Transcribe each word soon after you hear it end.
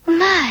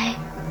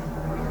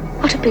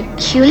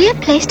peculiar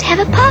place to have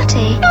a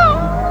party.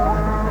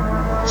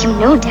 You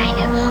know,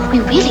 Dinah, we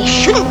really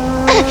shouldn't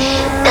be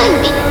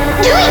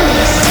doing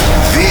this.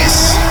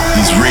 This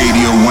is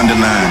Radio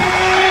Wonderland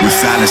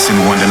with Alice in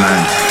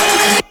Wonderland.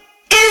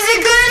 Is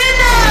it good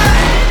enough?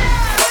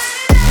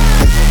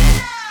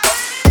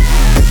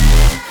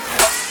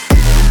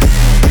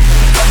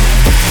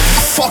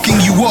 Fucking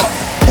you up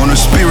on a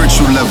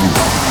spiritual level.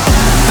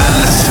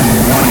 Alice in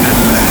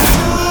Wonderland.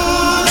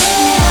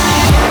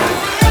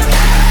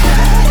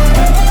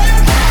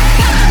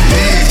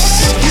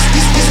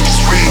 This is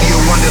Radio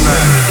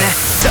Wonderland.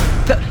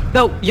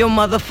 Throw your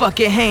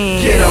motherfucking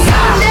hands. Get 'em.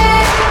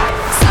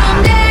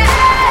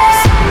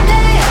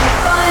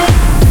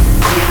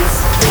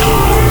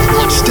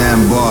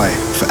 Stand by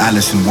for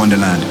Alice in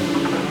Wonderland.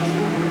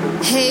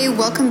 Hey,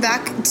 welcome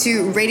back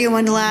to Radio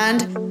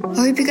Wonderland. I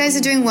hope you guys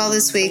are doing well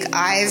this week.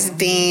 I've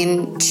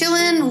been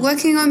chilling,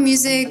 working on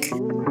music.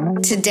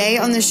 Today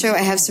on the show,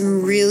 I have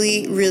some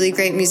really, really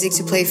great music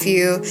to play for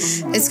you.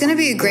 It's going to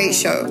be a great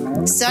show.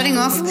 Starting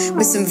off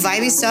with some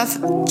vibey stuff.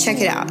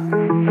 Check it out.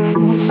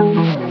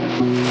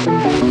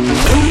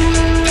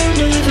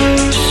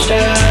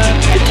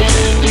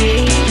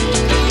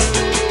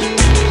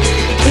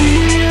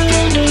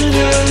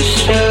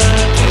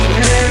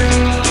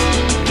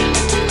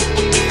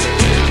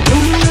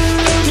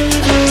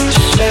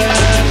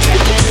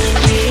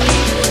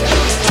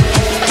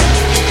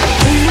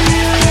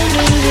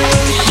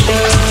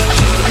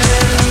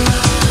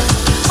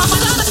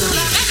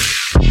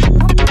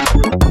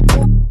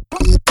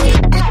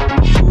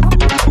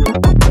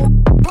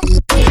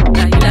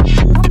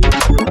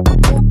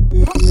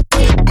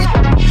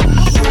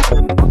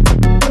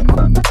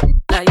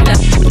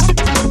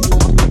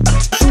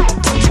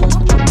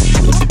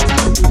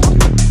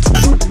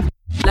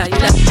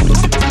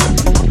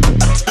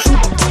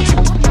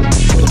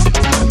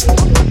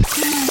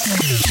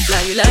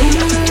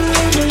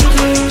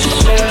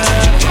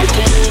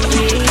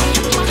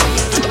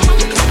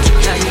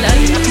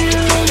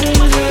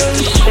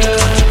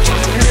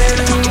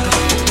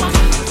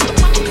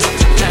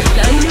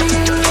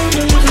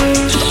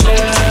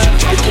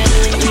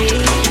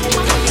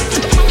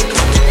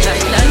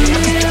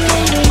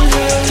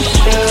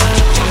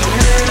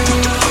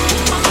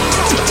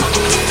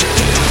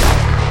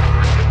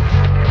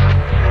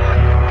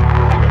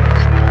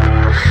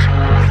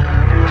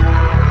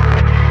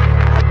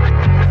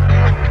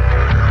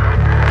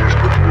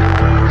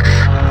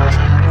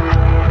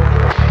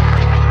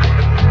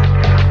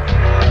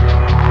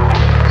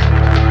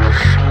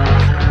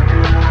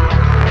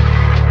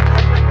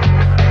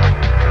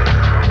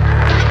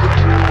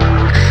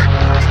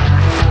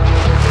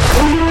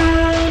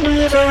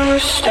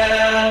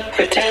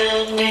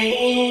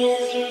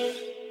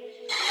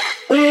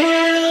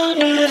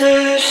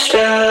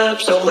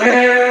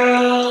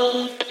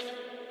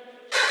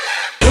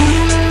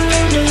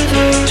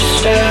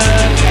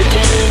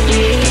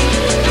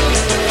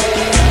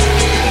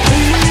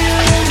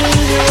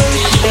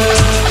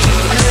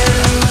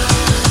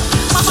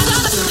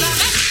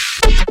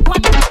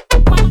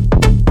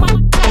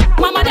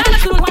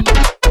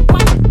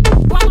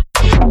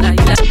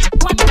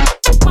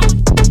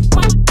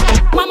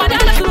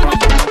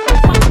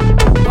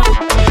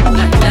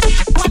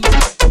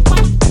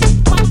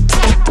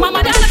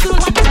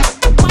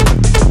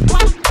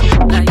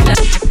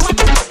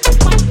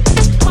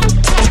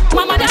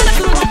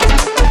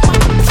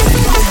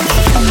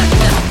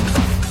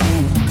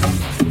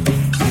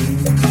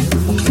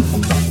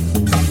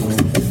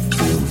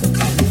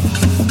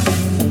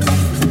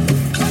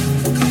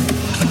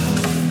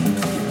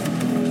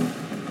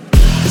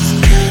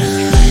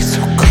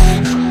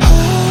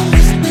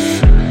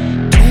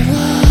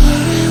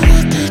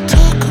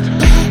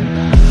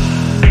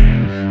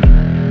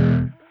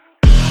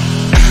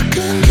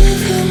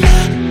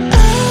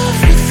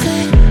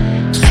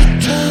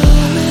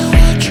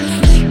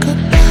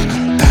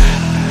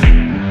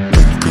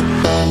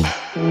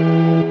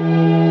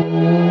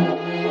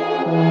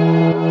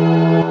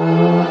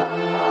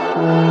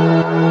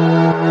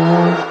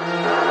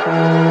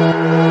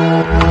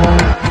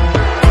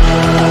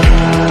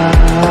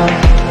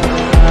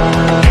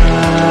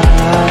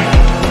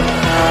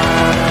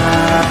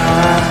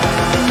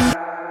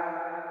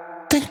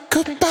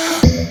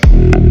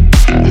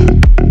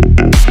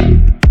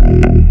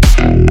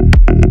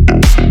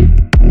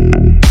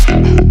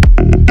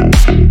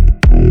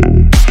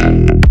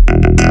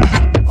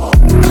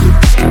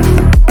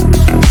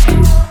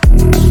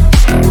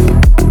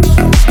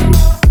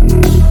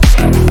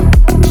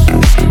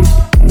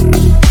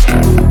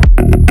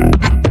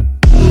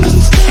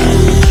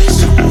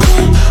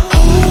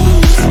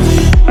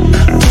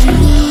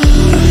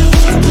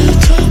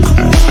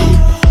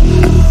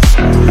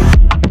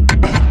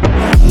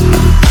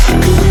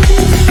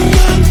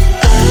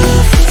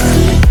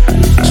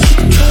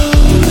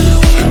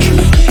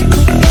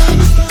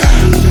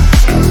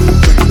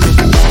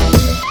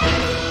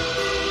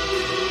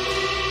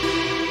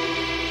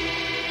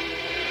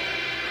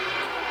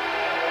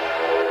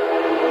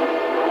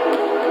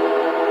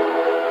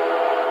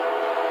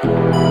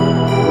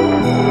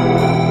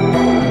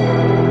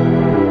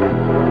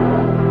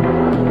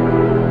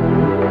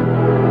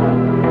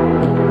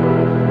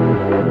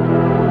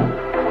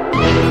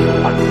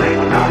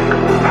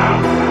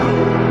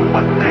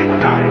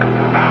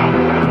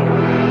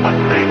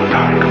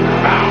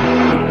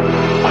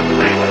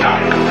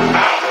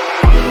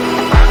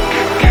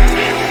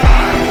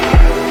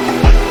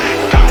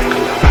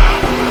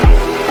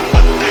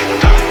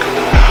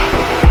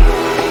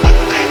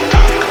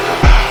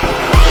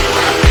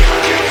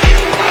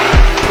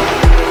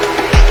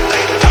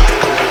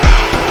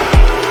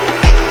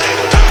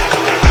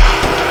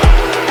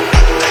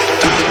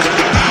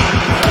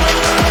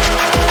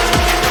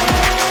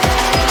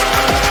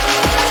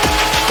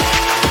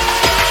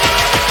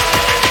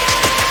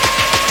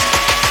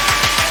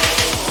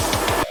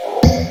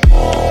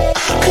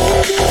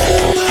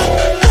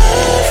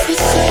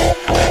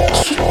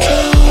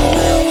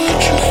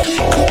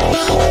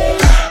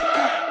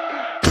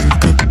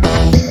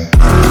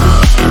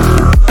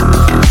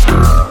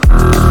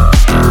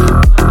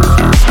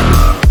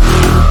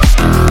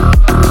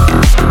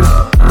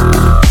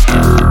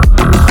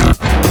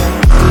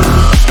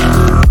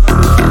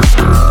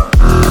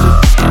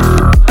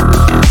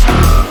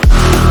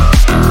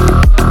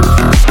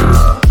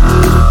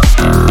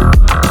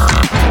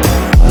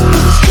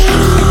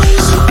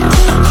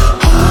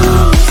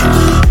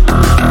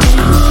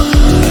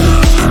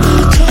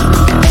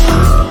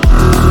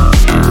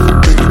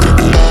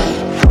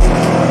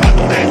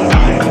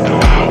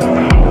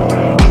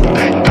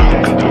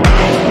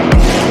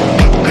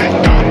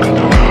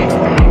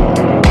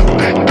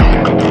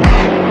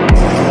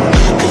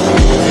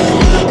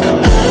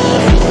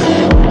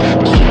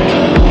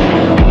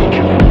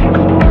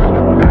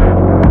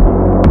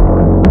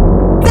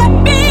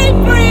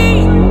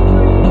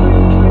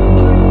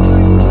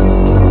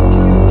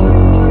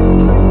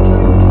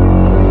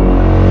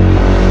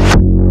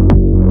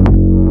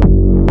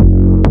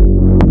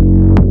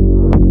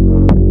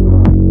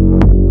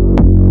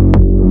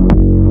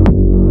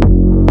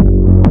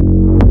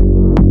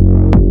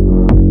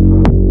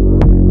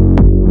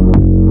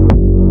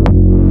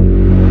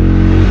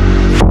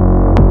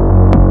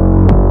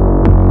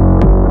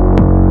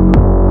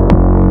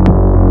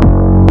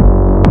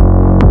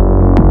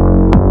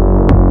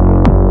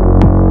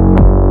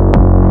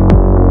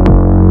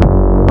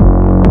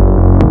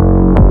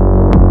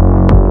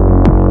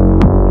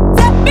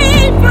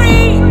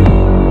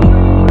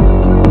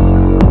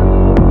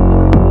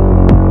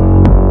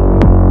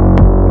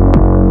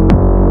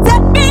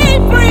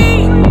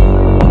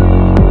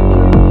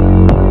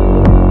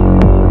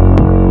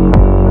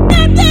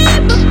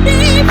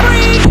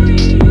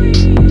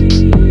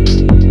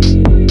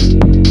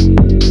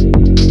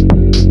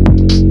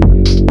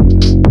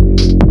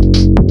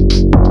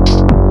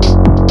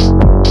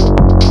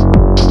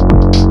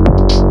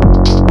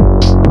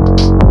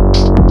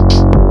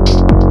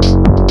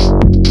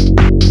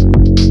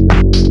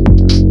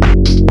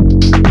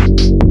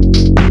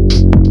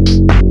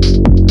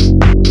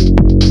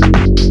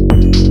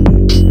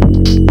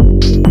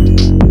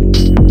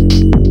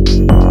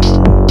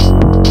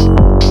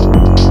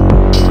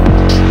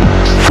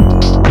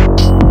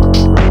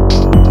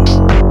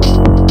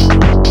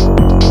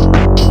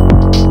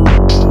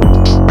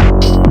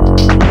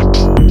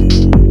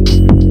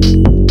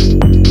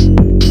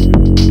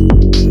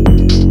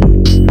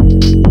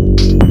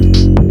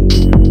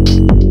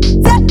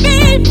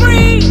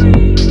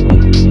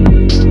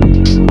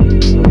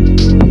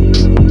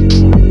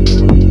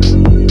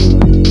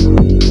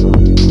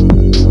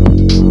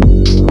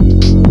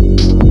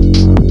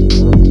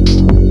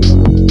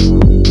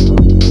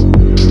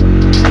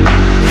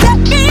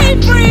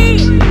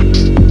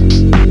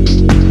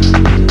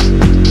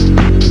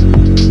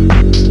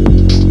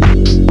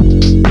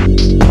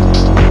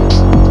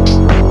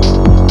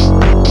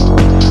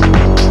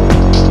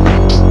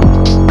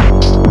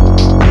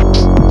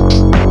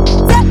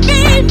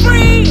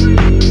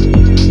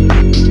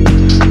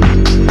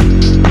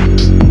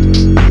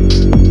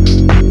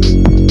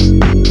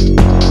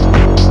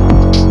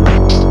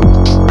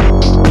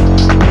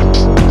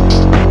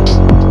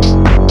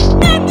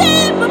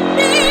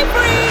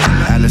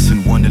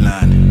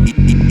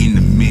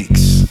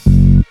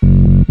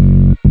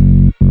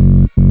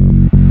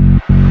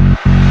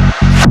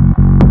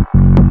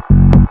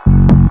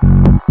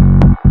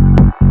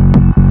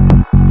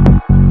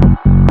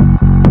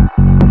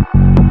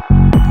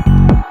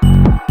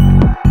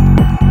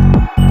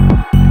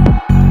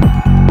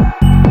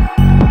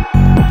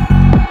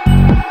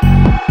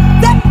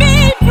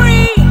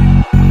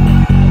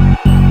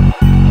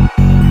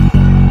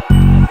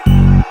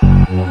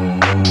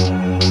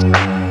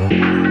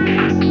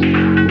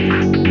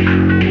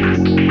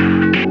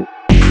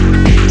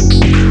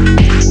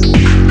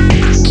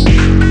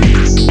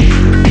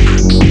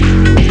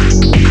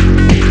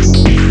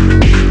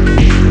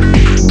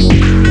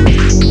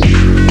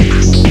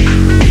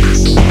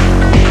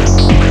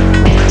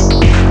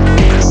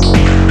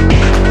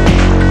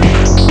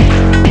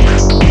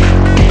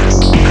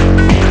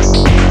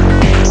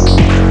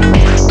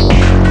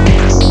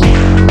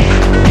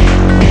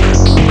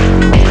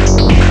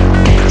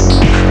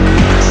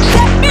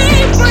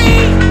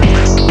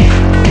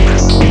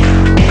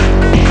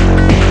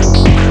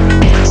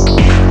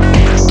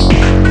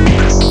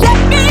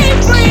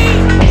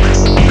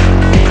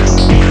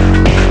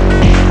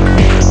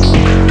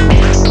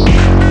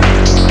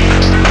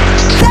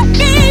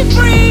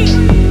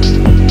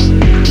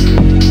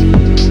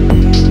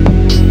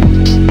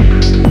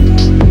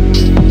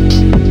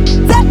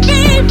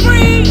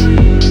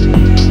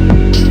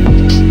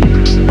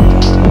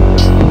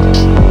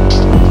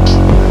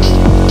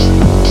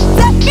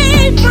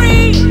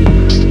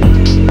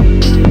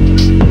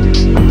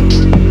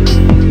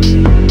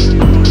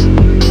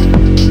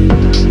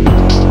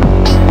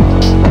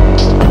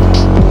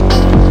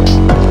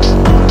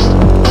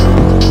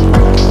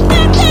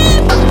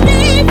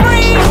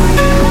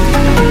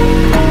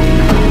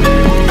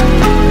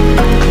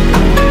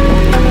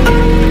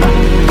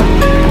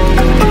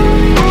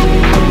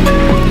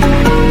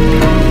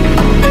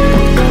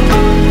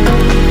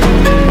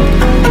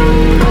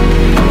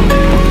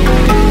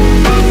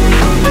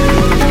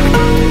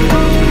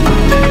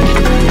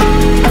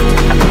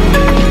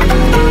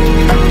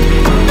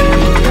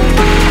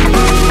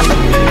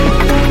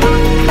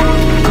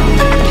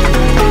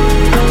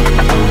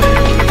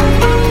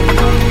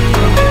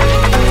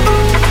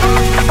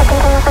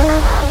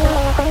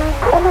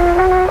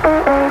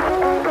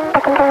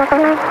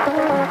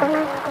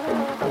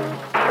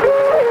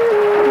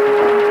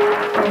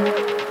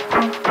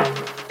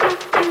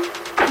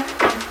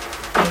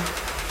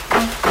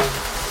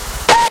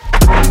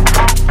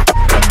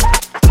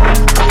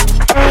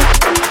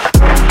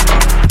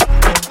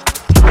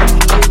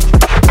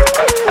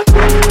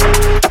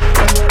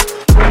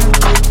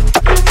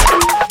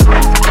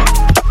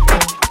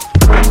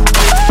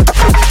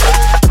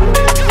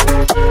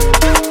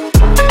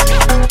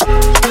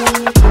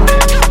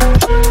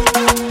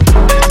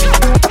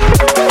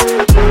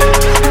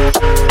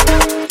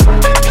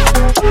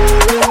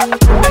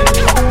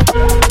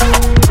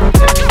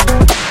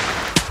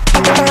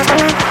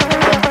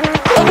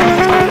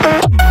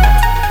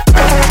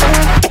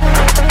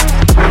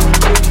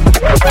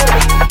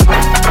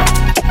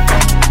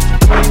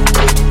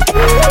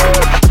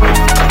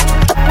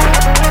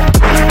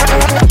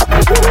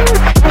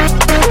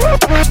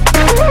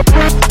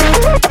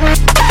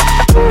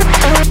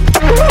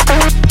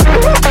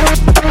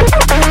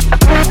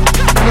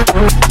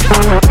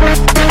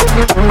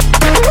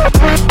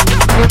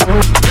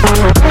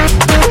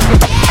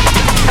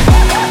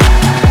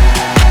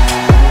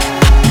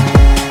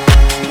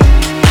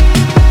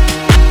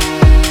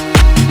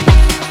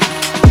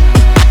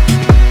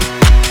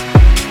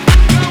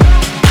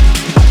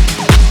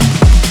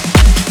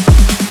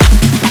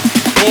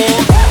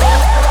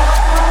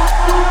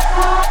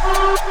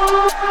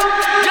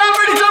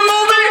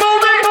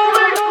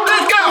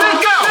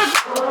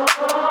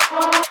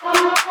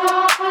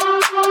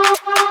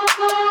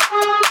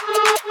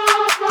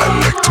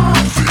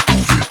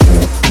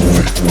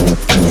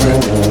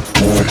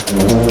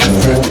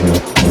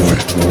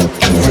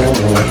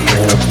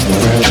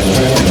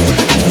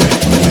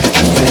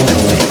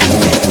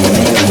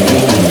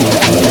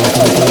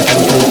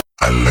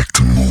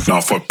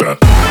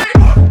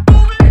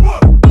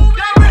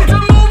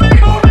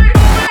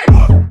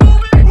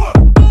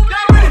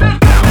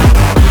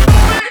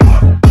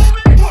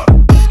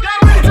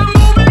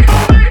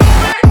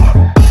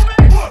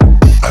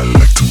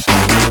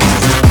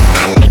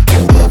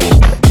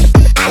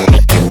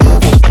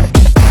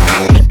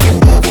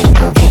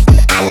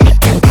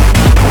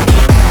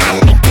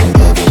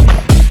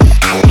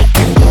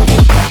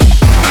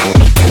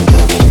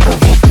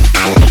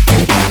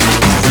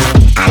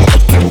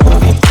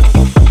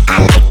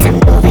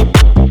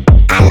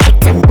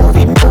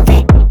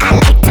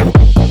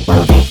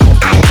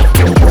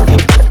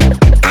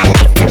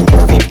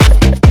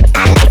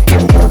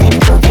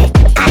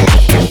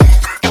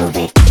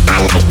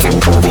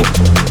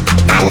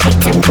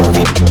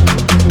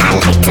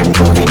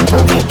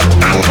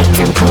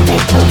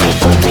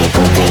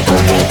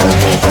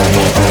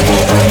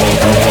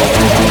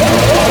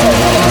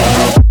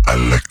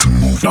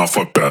 Nah,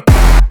 fuck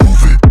that.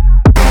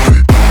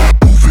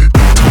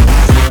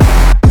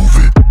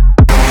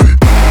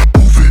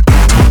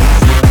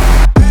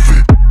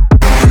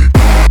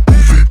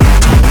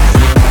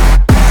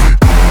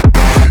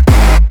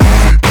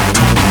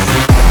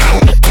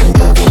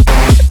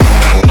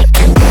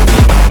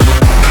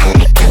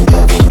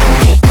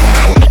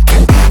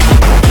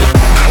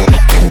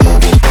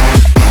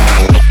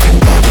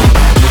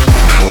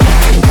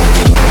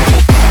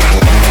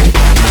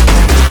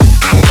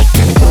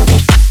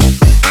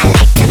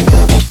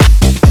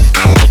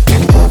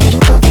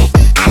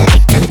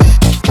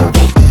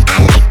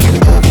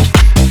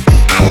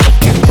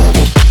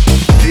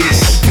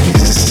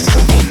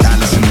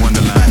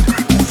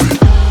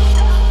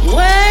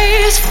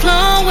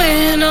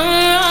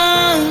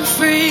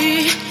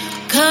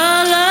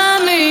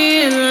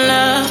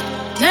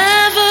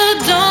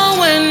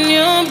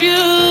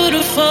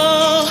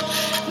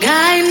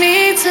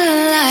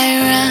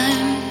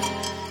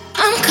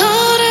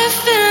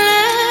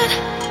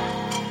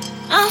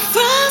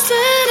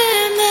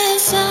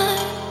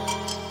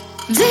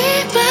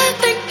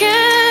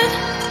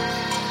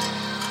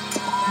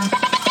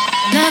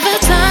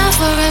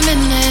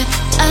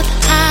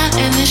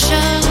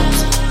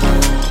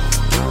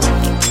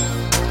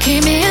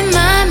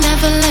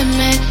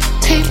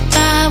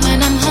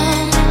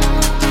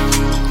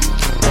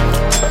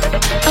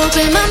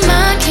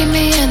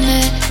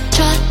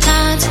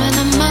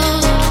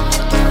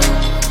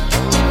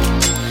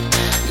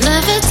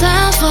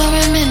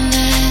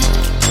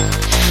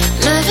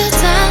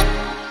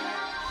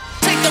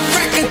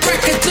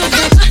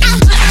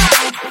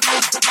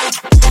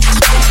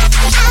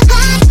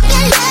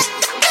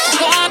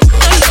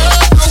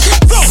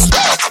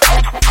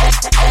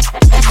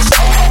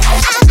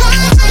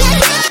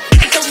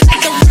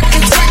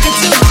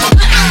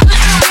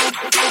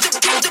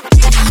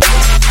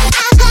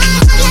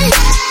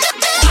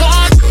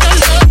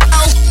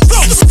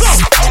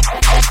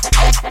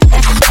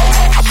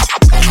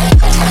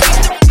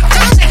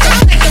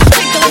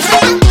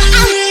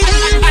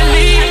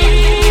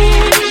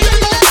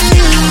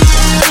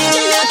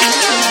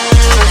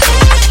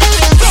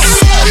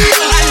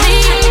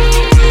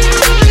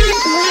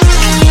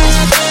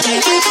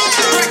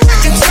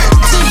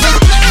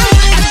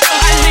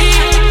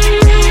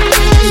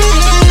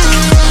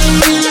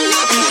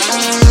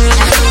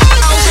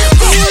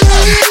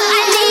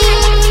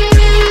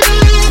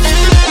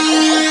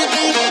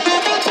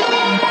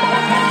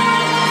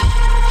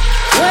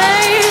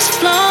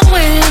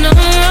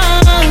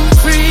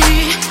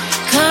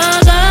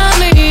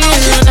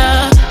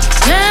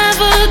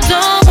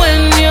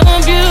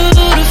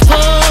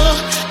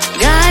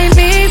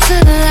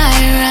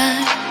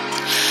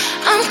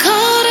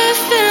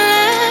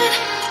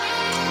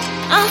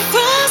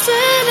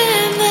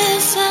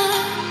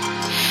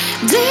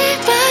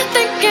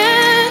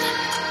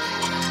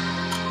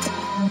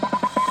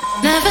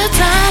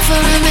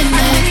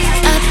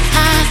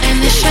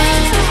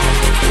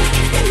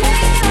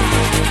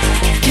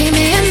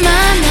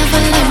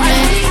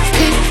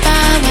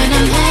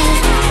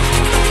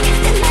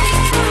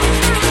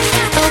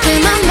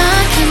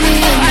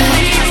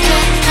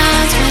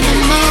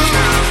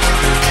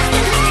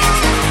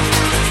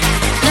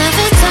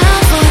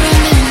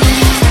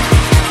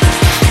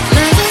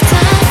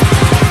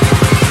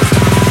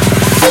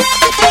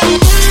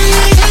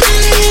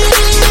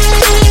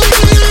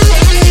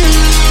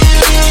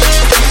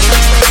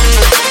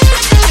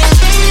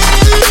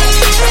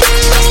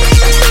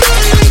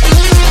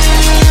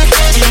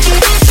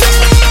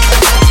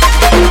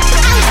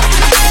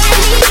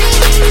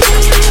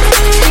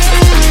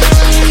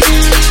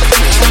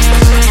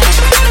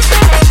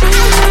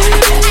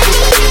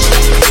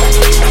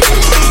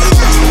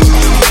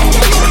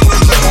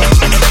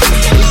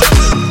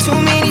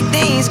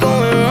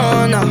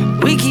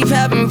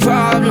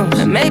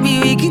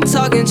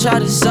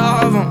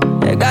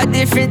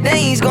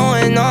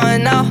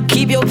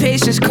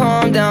 Patience,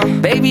 calm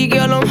down.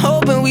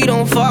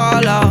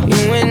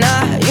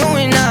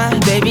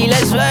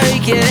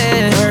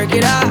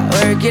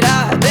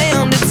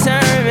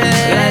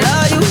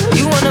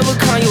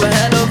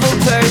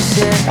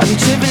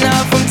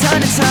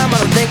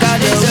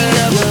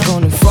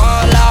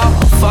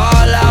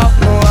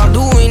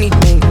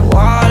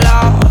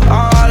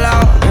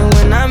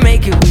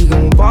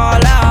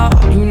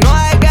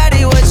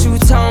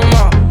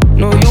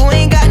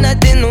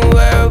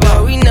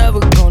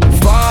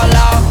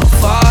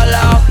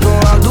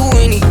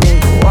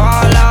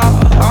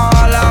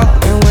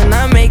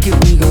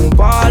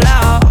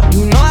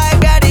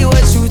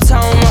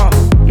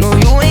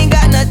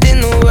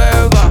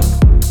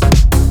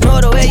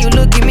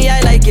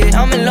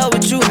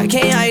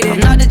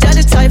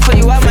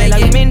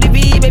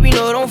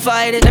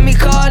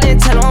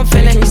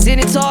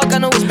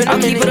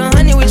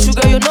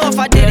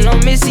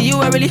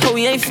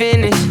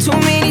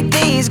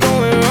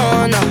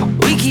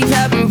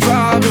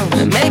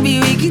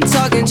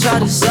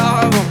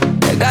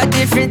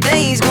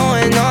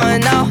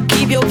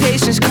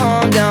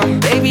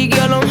 Baby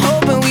girl, I'm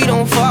hoping we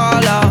don't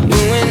fall out.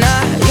 You and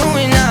I,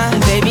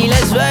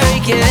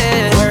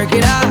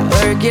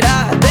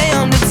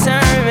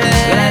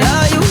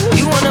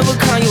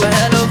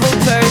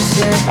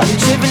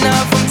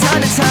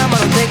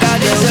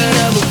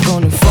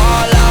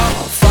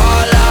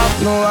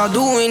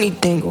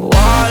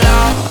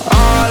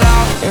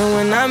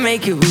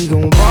 make it, we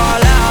gon'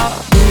 ball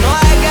out. You know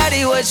I got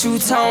it, what you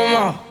talking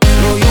about?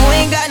 No, you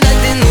ain't got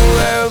nothing to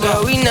worry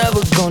about. We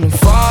never gonna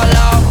fall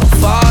out,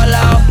 fall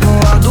out. No,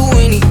 I'll do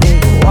anything,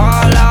 go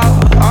all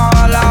out,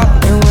 all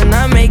out. And when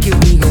I make it,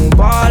 we gon'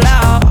 ball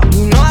out.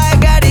 You know I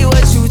got it,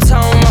 what you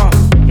talking about?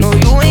 No,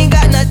 you ain't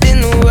got nothing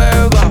to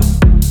worry about.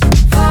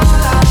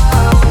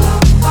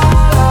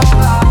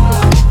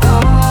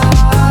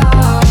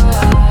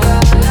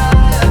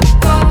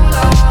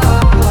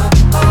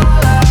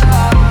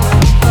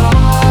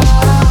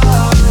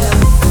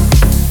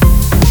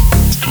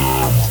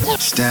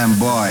 Stand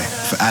by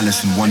for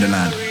Alice in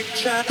Wonderland.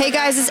 Hey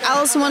guys, it's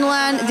Alice in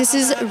Wonderland. This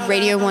is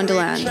Radio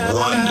Wonderland.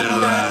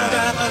 Wonderland.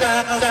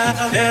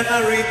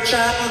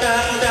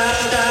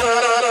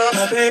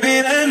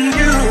 Baby, then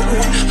you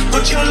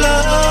put your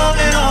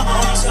loving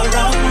arms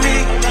around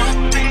me.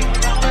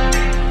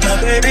 Now,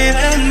 baby,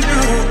 then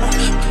you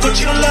put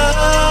your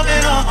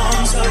loving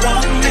arms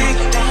around me.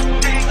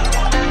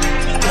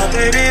 Now,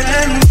 baby,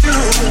 then you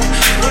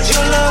put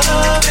your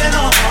loving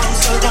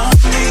arms around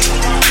me.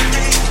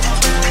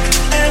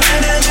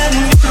 And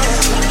you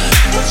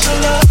put your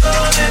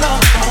loving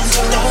arms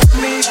around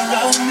me,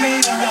 around me,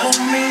 around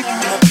me.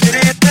 Now,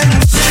 baby,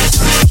 then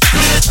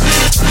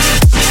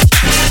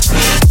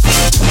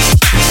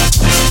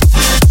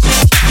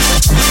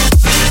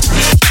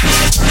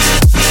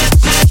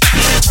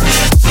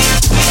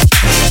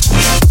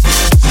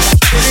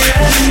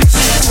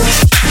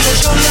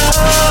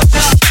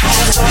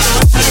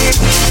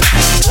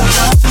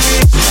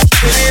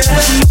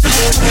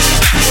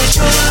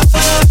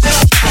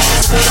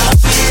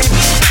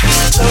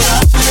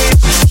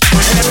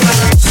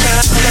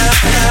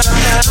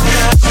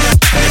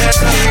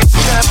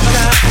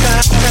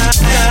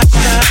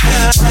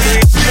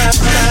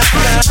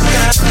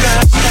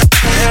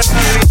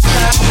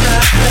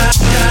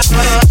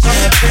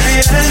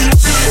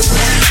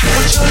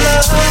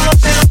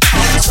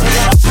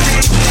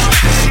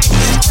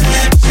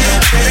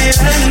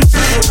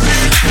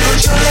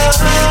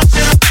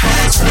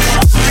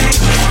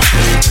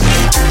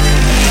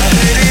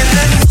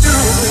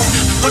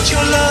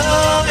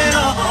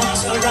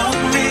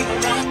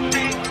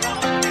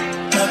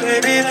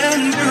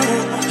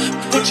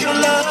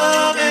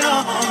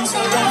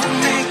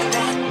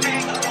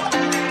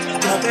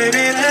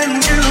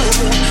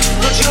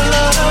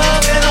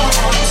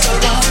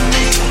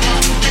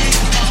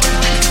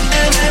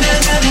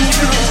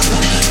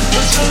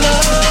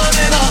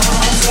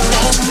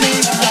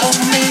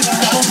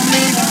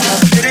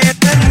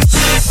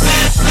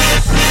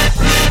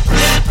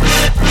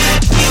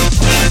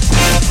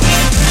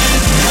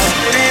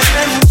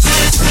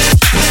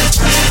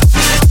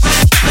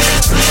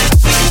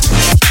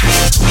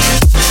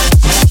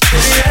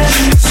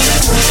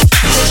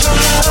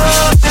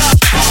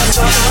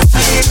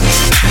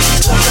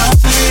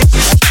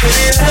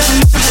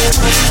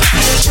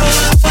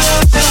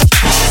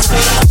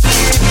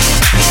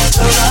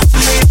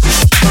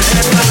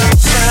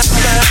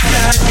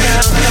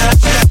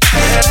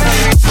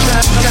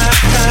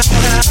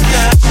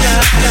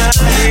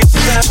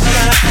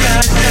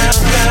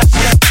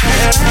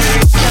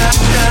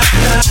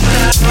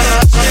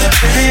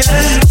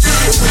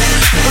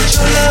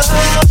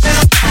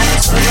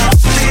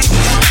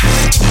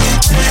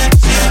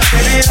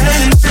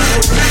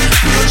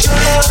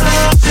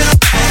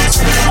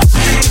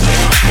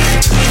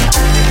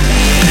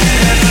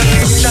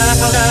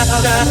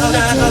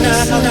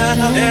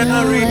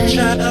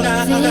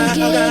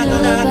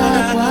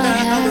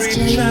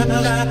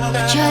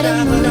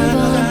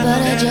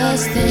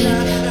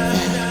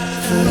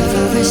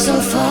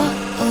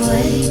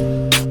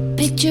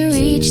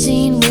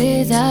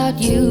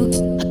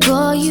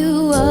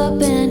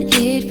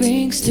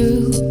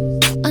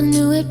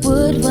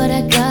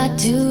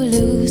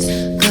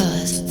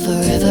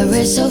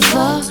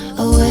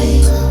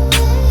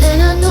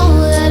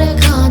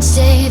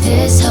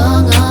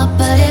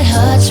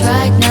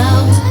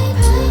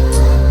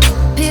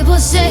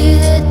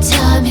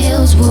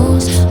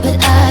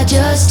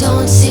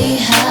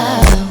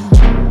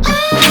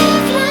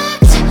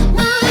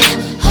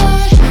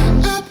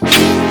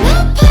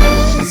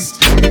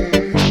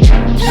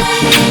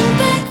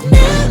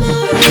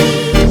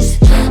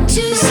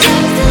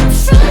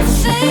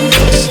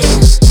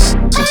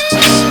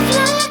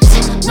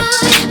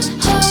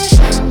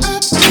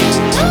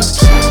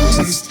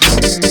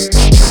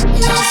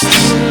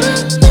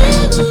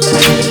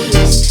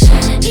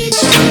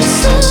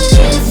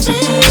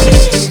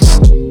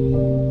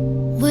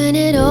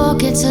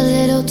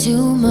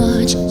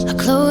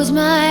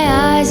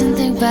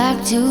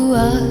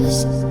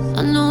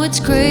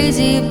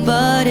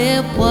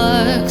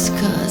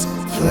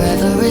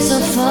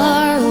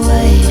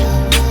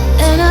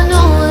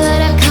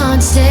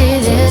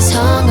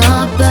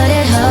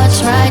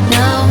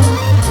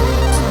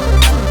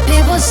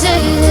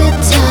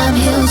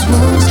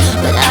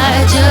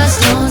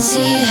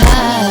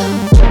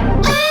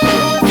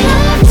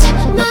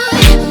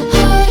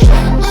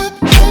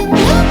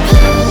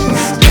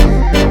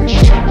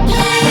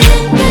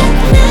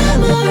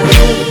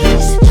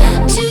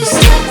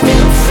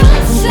from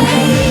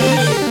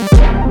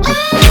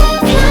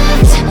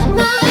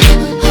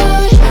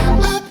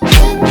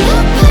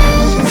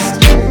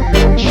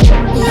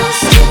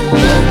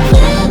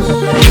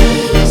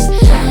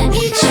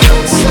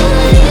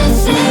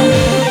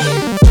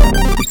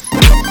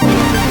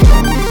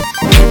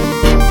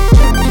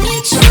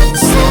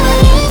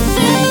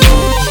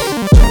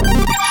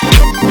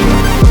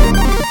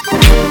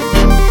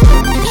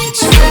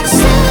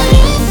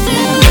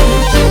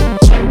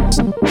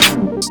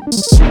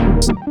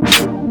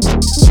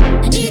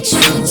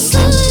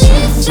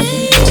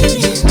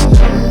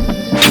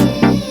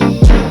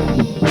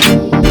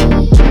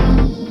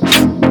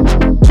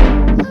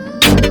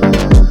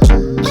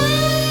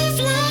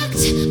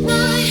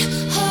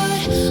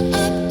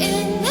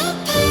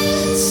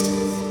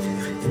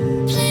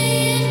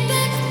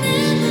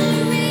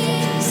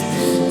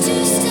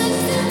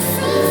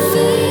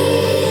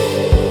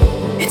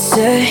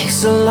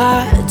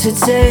got to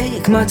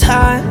take my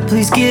time.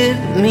 Please give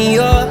me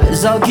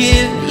yours, I'll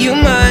give you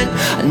mine.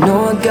 I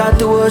know I got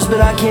the words,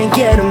 but I can't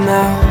get them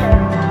out.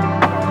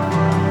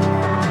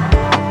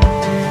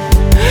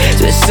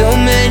 There's so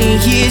many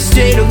years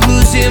straight of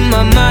losing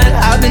my mind.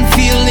 I've been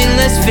feeling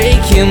less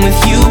vacant with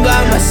you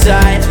by my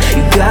side.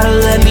 You gotta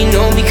let me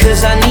know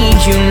because I need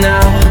you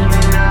now.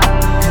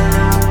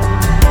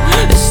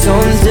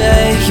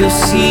 Someday you'll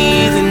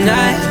see the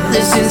night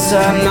that's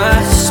inside my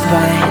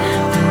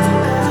spine.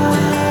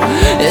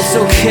 It's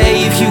okay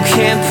if you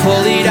can't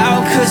pull it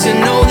out, cause I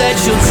know that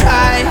you'll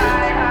try.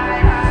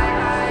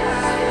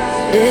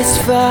 It's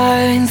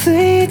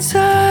finally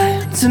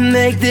time to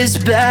make this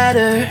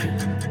better.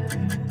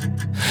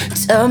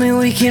 Tell me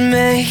we can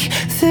make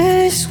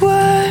this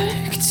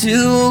work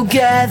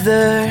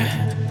together.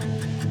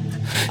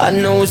 I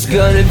know it's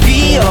gonna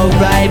be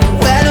alright,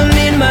 but when I'm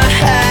in my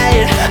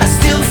head, I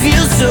still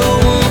feel so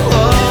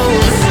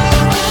alone.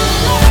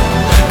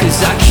 Cause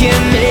I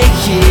can't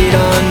make it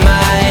on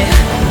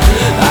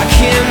I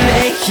can't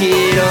make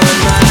it on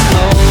my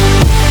own.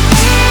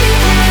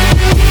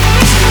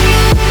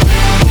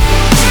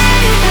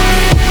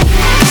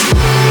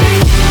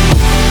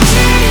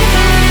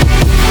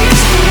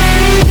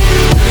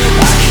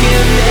 I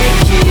can't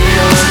make it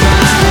on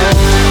my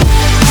own.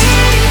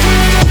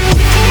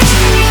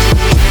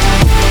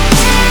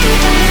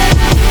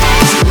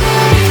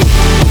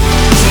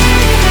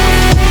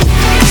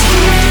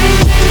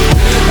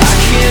 I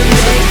can't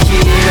make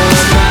it on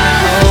my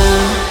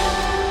own.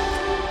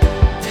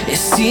 It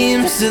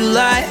seems that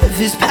life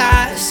is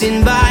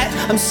passing by.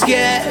 I'm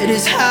scared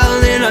as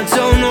hell and I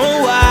don't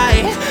know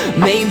why.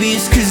 Maybe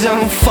it's cause I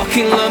don't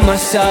fucking love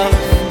myself.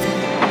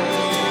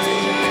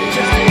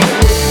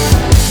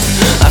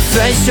 My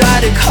friends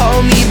try to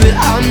call me but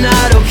I'm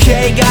not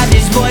okay. Got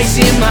this voice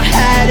in my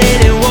head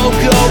and it won't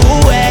go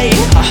away.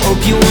 I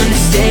hope you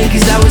understand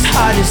cause that was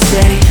hard to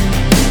say.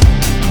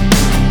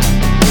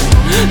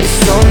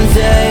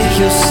 Someday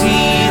you'll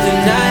see the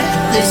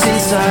night that's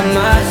inside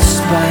my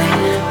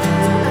spine.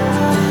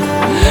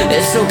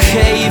 It's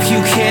okay if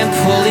you can't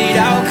pull it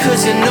out,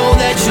 cause I know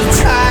that you'll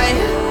try.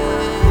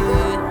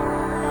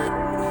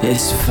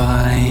 It's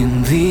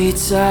finally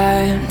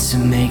time to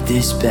make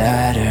this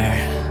better.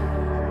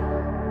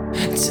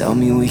 Tell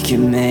me we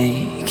can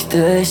make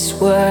this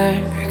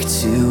work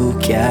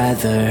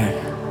together.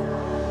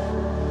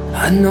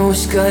 I know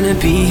it's gonna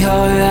be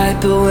alright,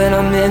 but when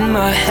I'm in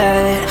my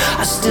head,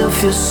 I still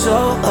feel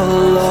so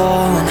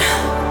alone.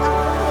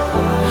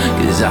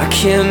 Cause I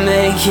can't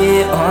make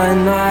it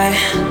on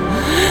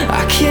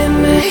I can't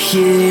make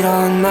it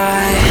on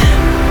my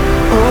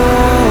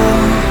own.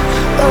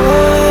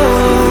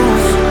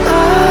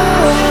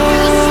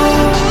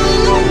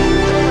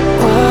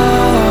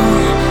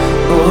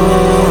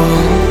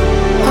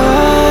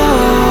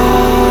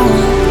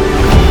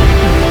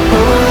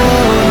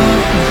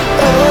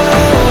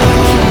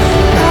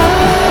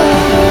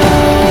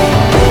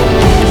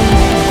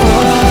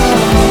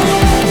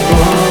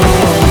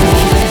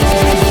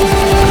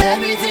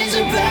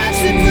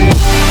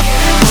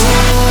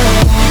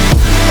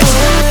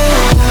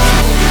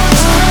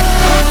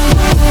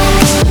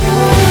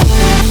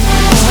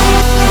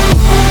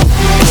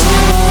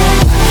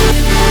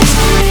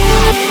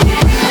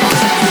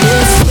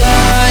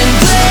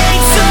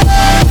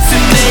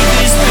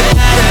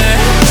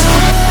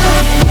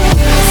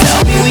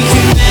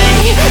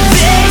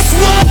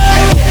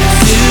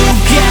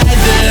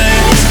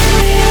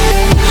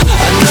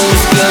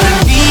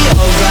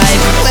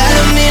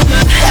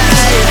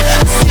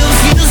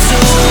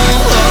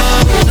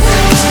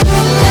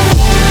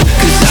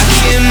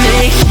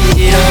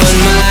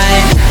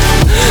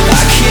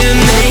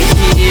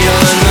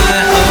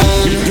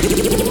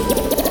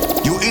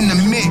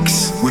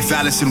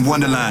 In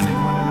Wonderland.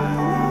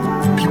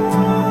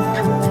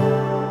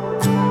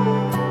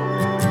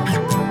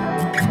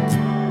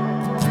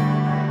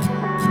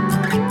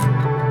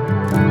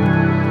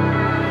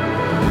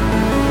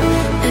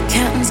 They're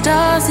counting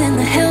stars in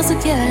the hills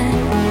again,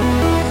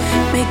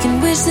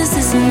 making wishes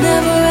this will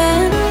never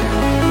end.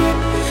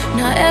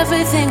 Now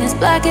everything is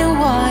black and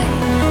white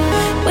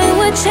when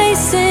we're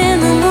chasing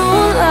the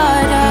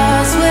moonlight.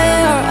 I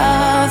swear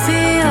I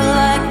feel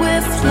like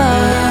we're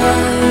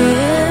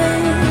flying.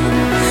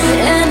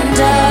 And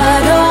I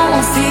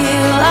don't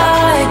feel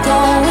like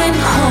going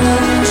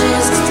home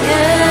just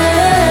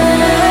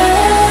yet.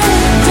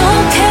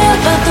 Don't care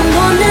about the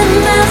morning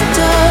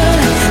after.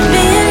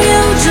 Me and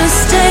you just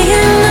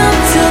staying up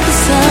till the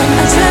sun.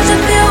 A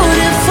tragic,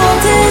 beautiful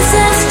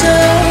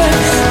disaster.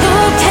 Who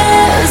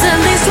cares? At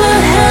least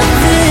we're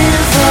having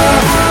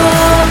fun.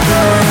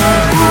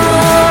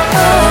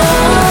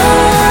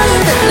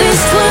 At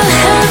least we're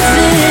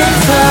having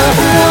fun.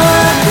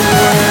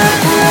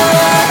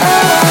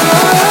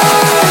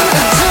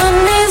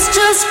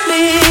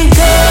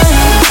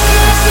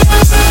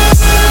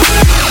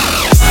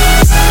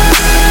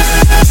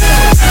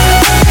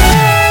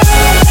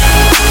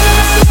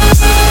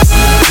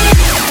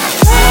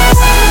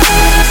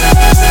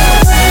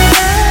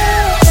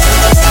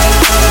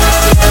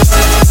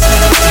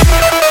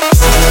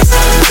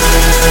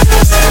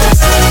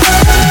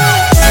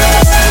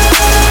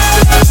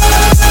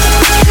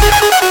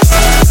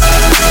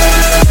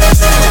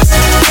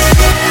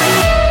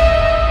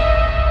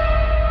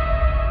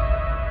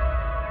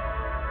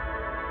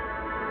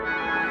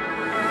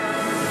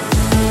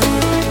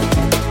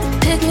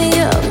 Take me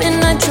up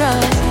midnight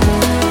drive.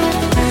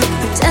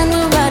 Pretend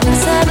we're riding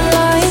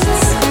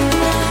satellites.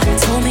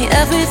 Told me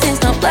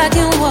everything's not black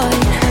and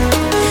white.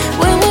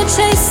 When we're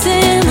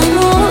chasing the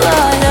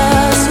moonlight,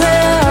 I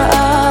swear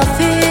I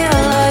feel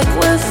like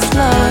we're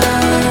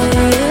flying.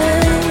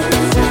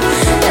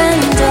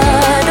 And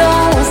I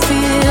don't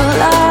feel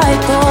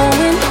like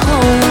going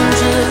home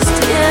just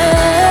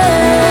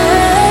yet.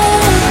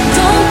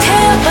 Don't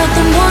care about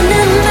the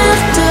morning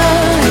after.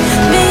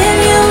 Me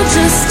and you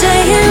just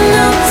staying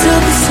up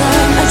till the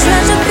sun. I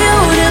tried a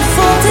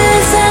beautiful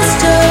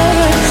disaster.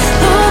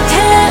 Who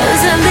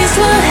cares? At least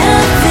we're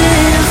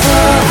having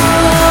fun.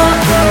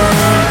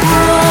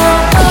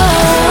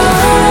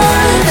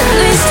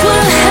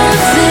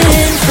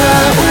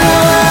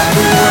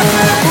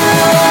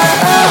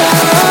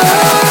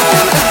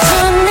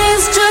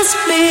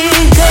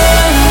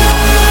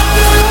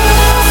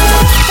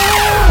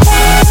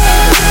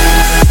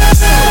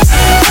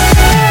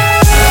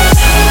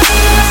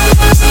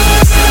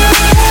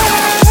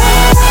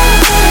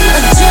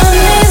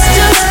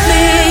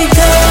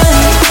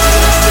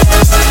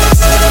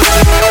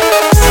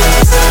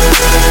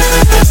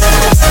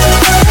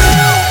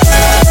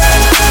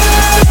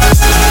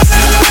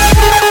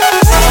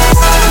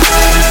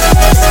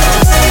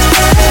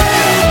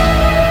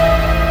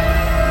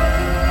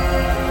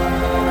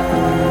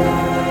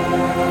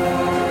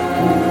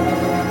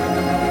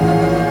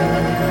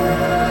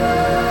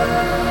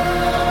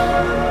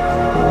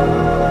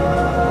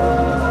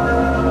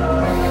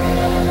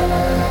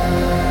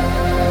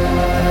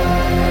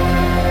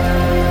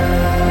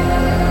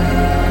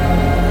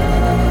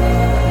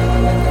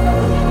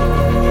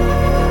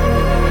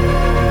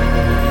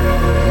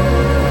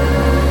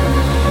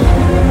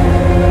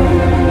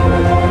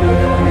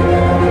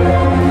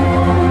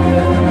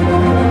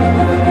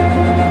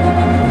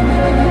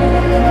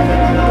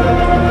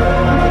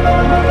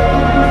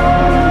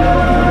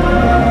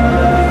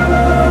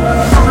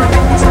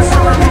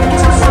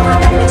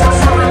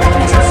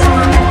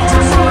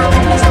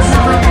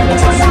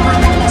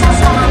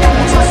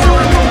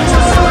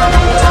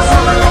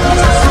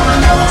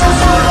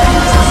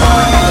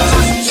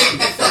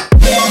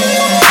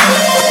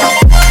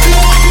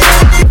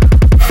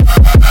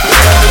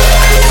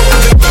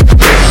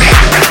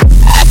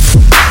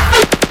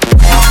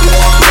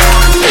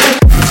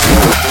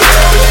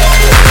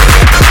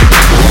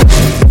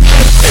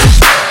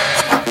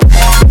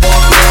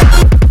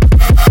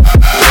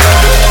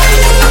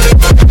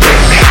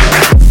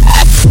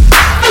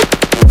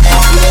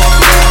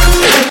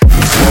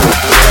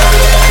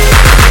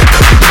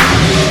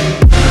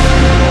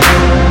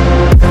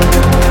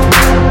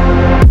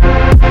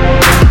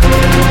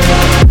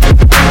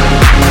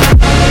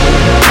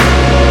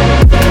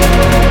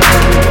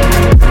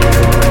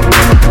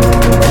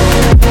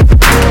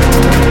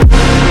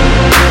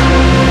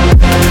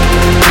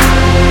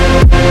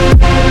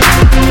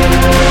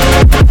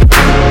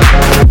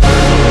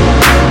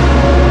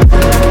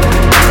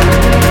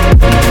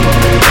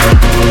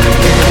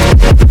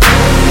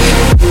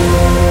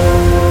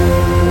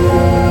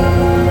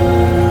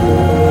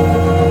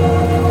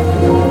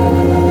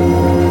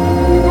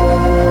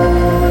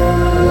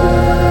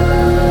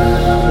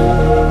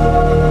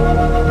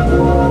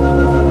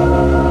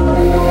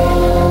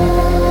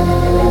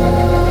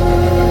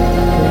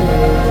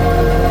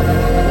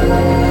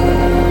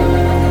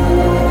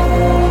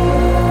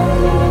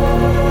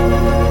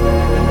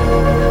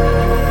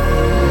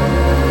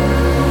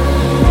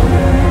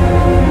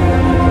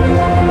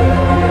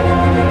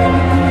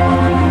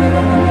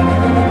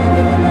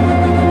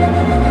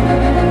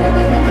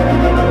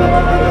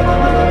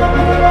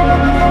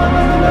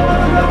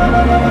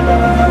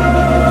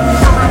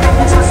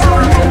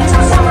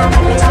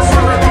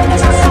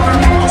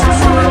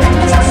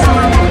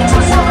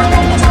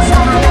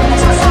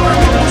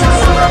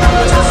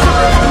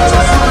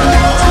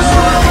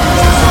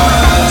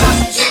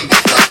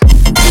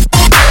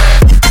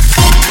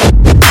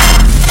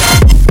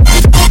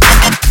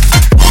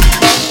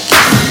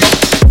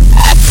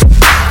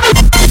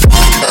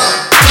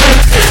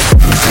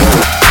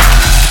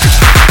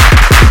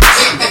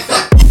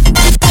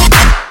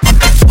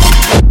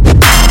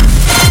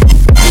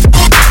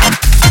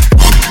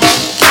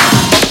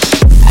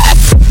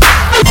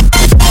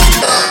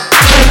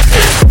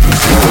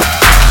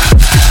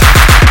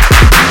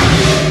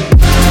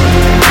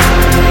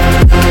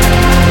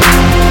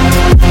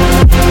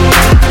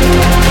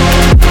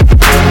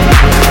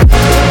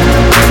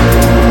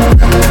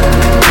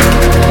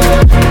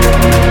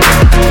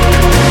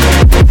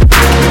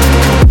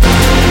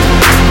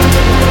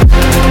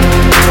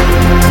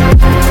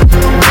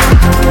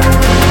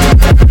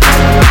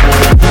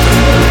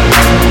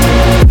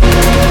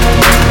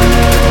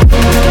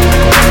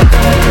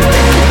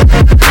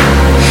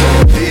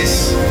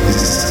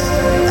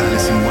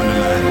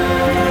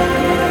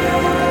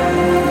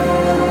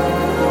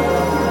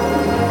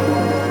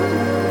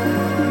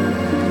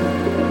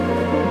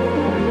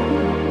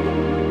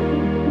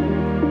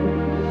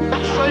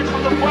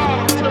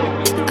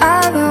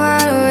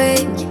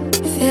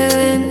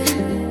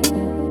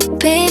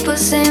 People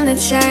seem to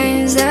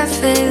change their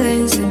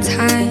feelings in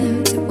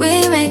time. Did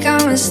we make a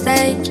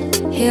mistake?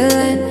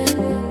 Healing.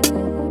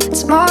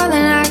 It's more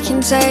than I can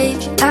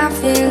take. That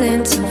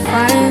feeling to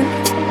find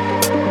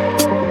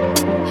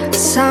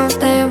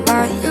something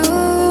about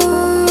you.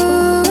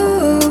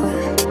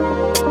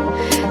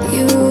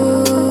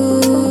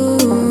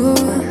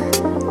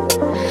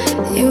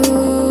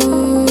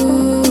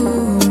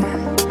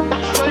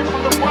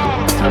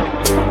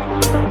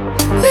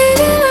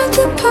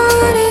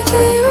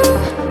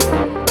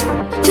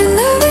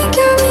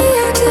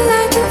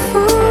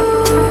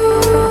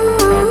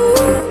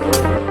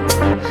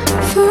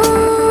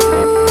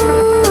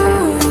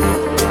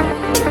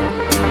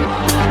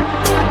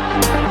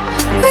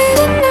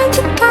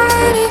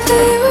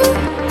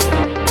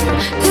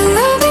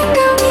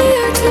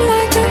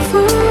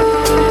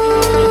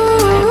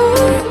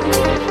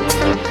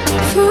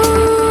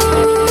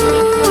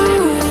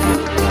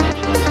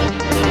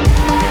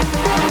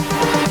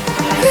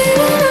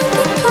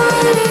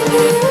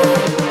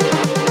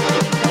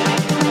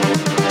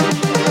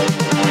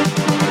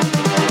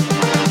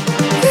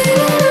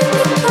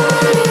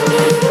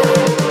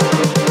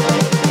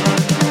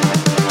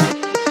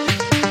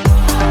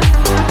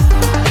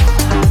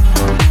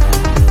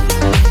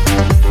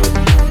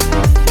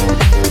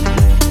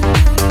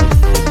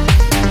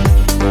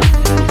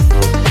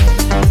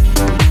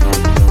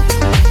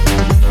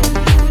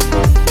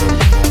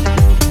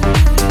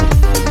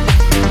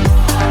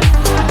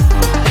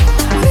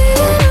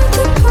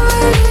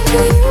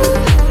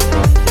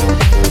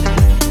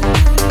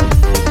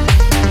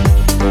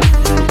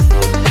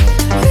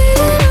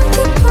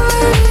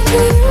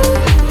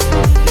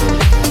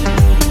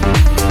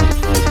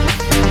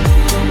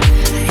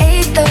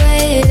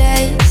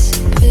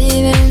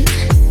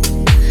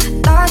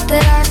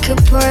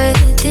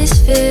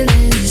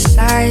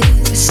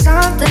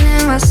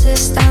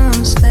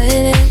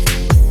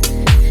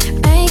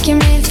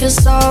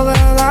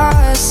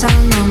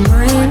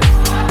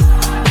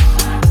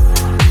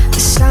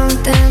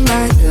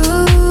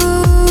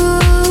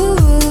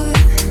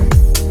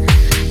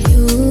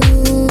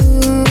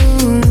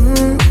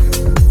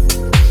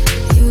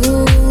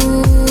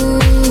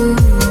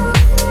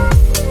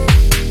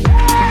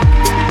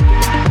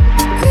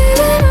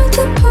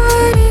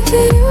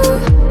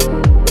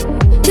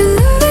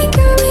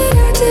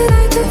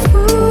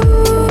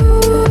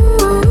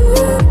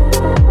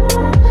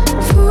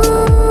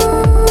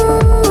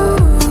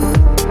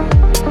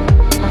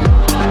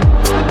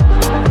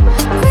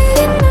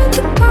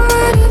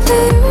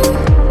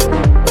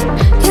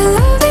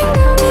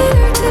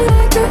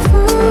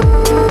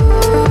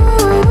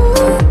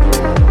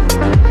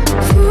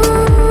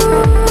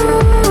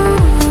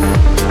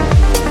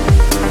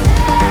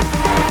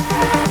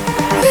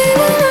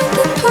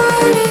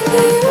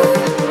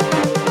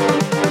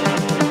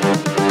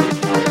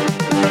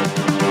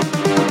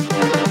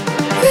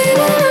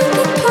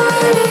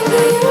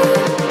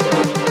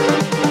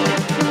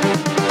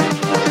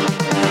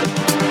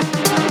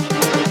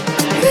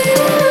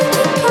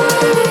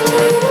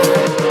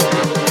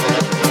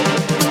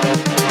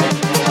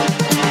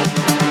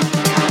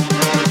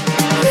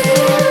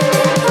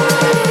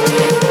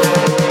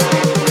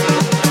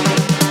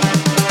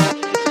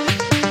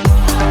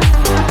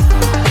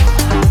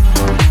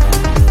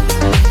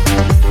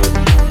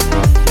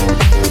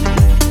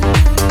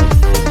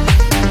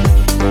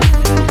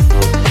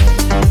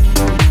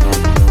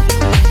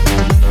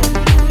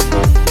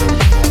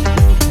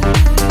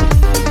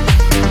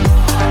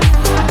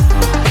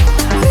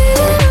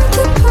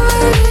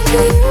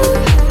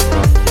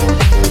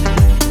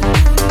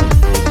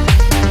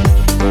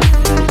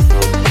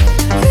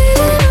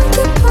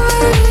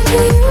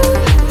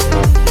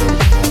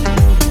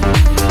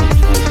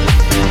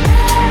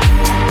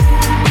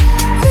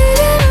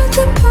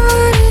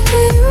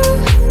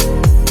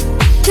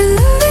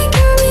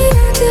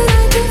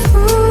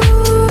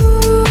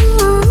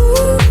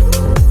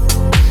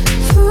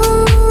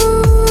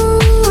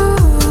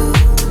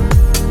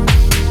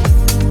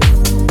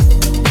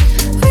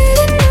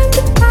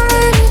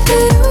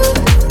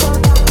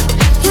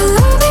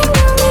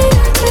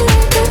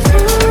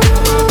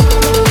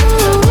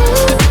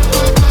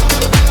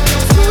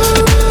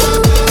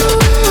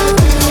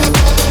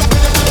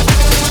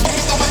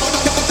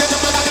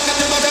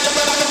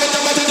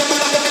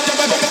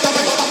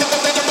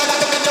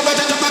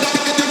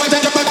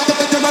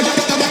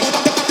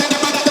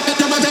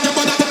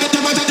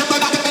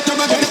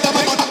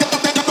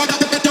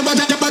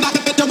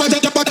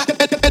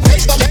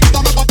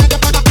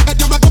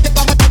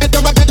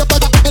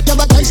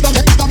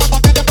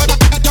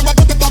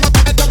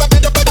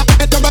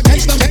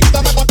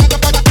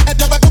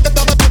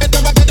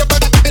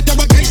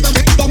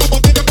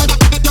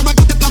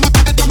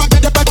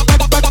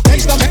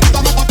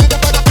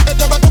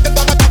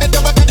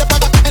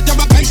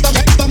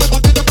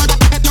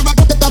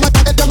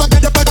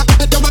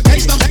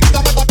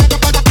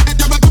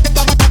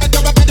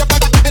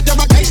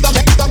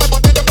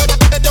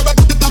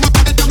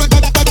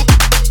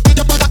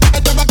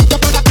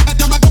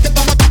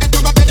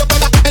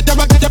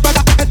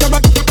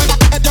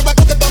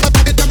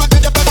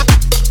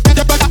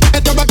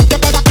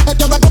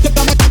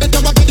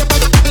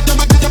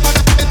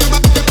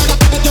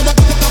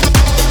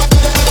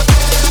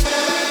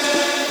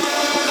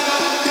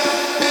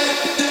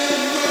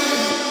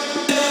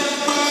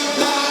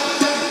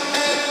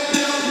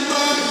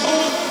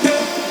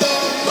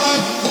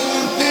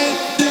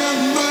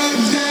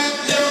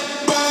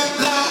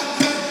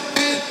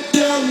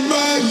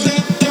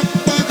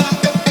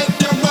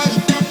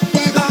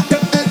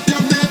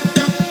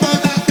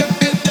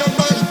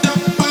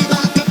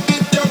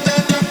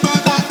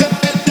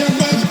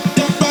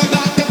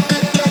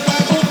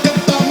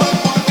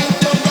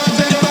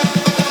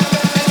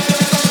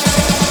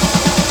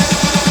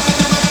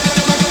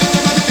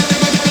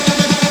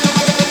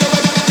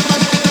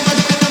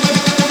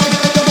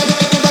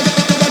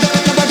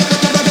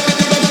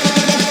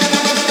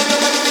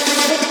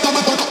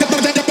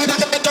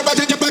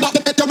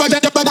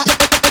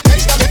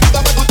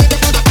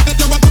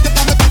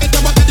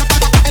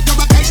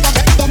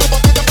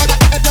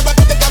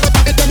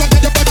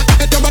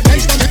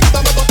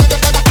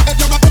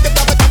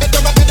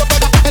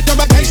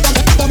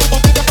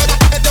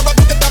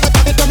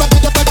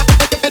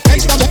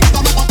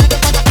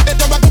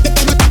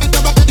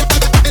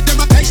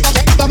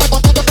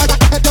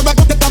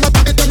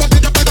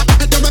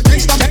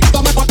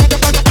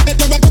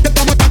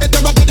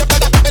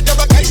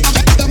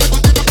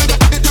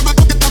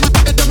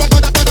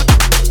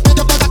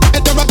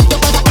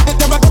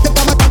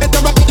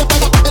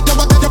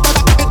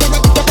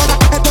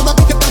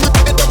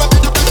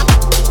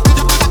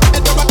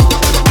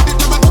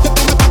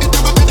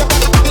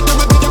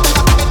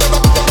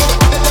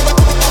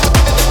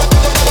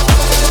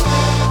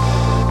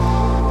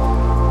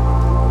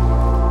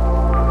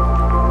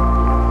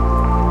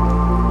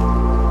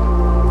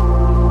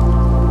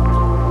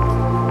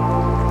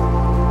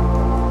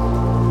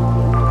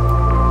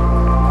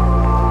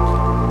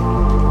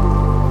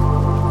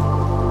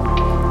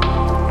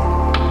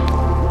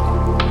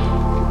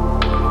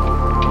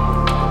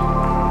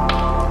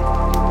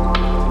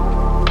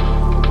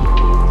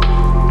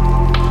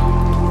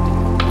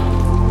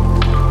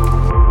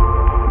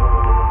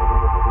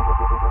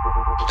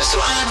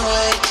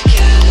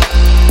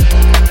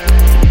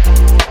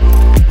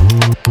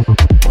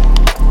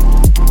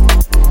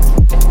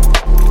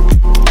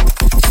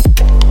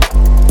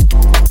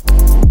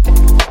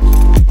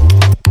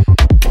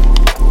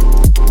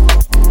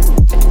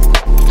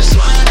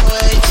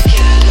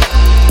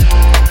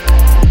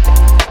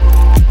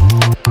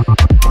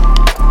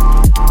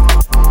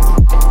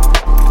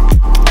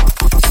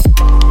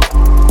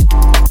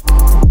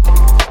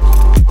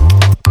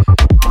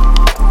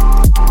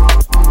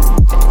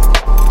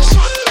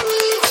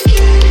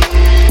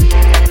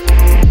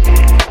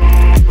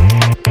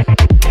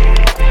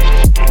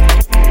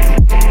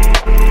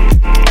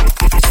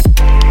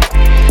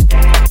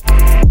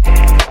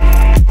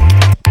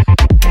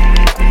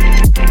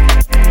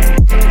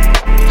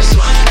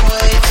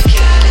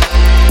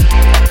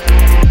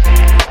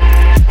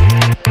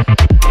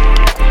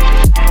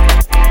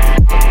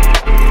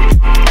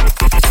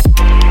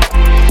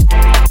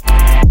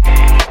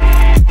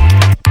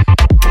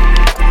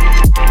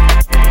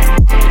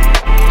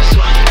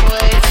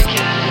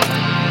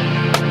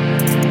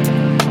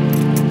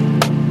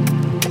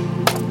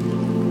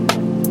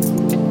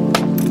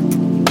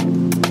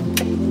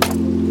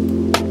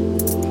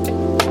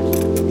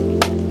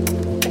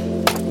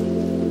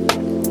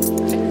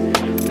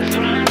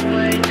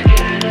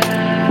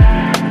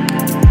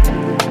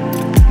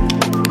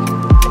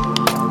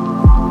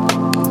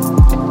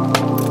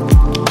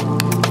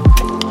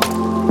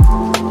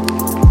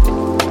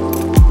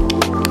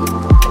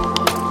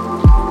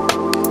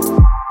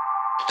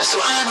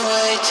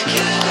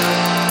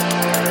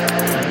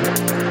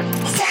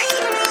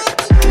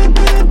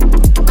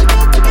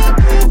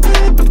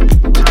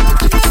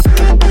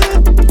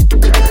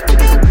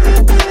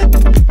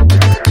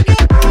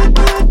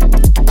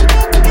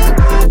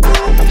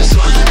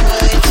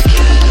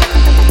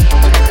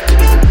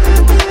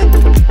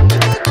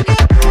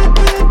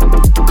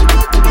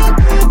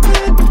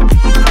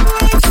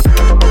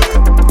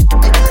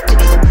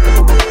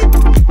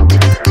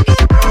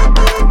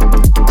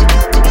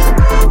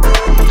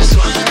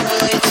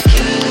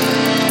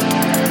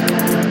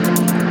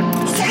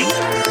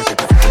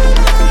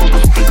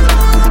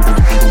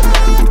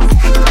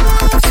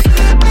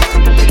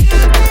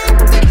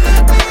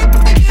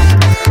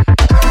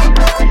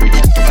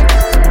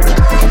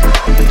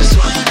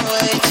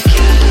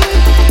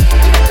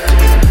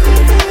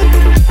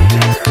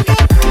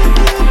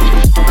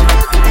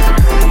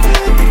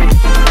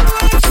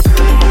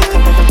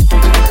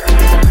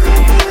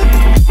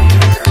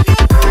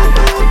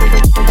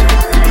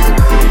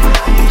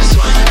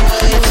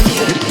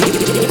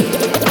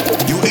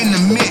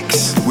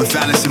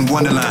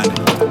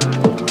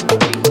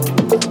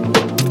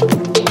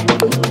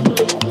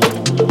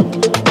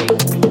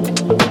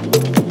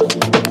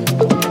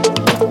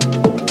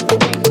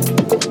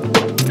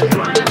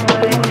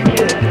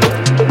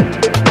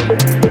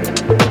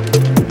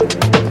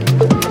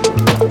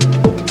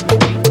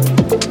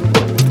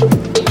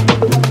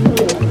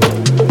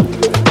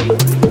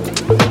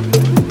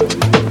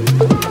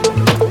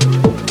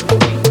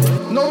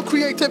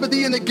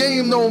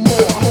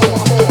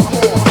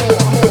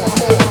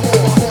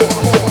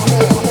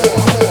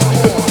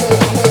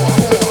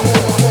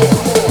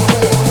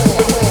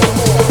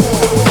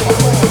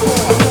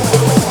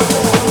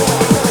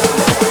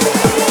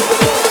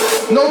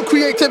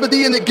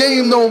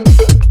 game no more.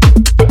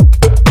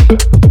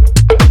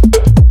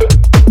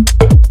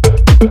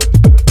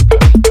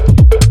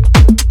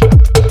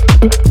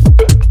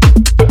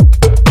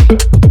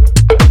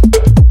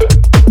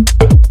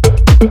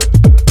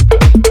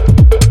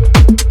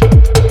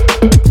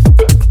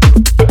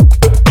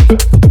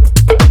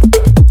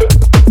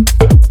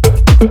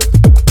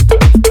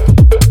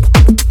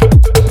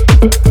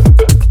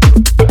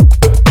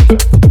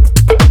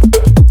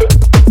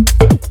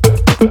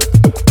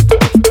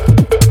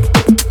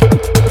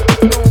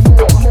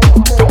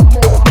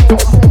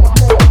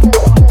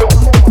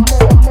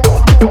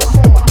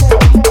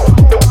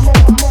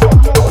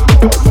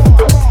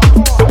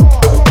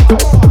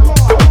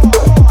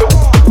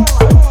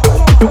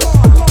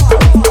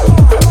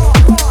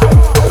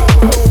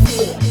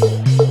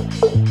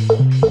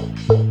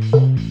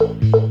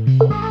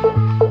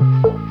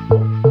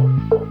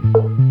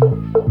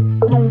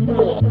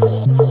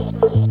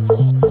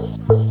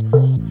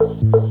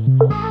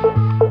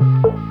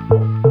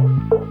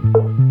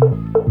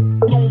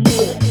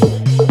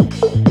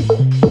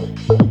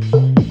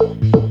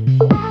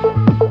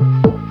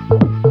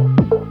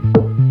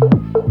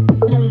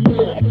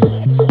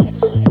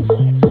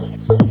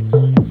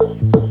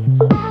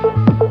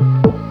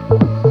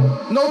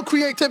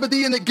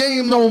 Creativity in the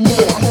game no more.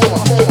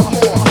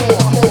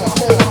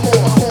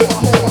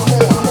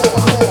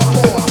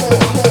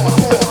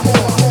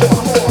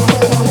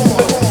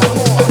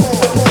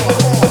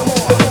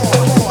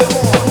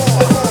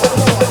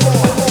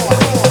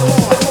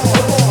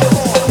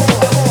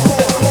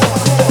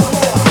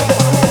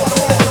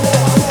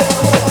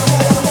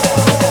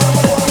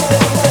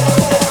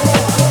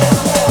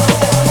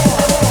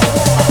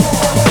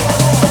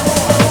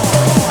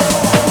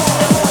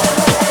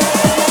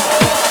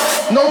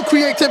 No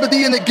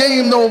creativity in the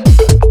game no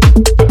more.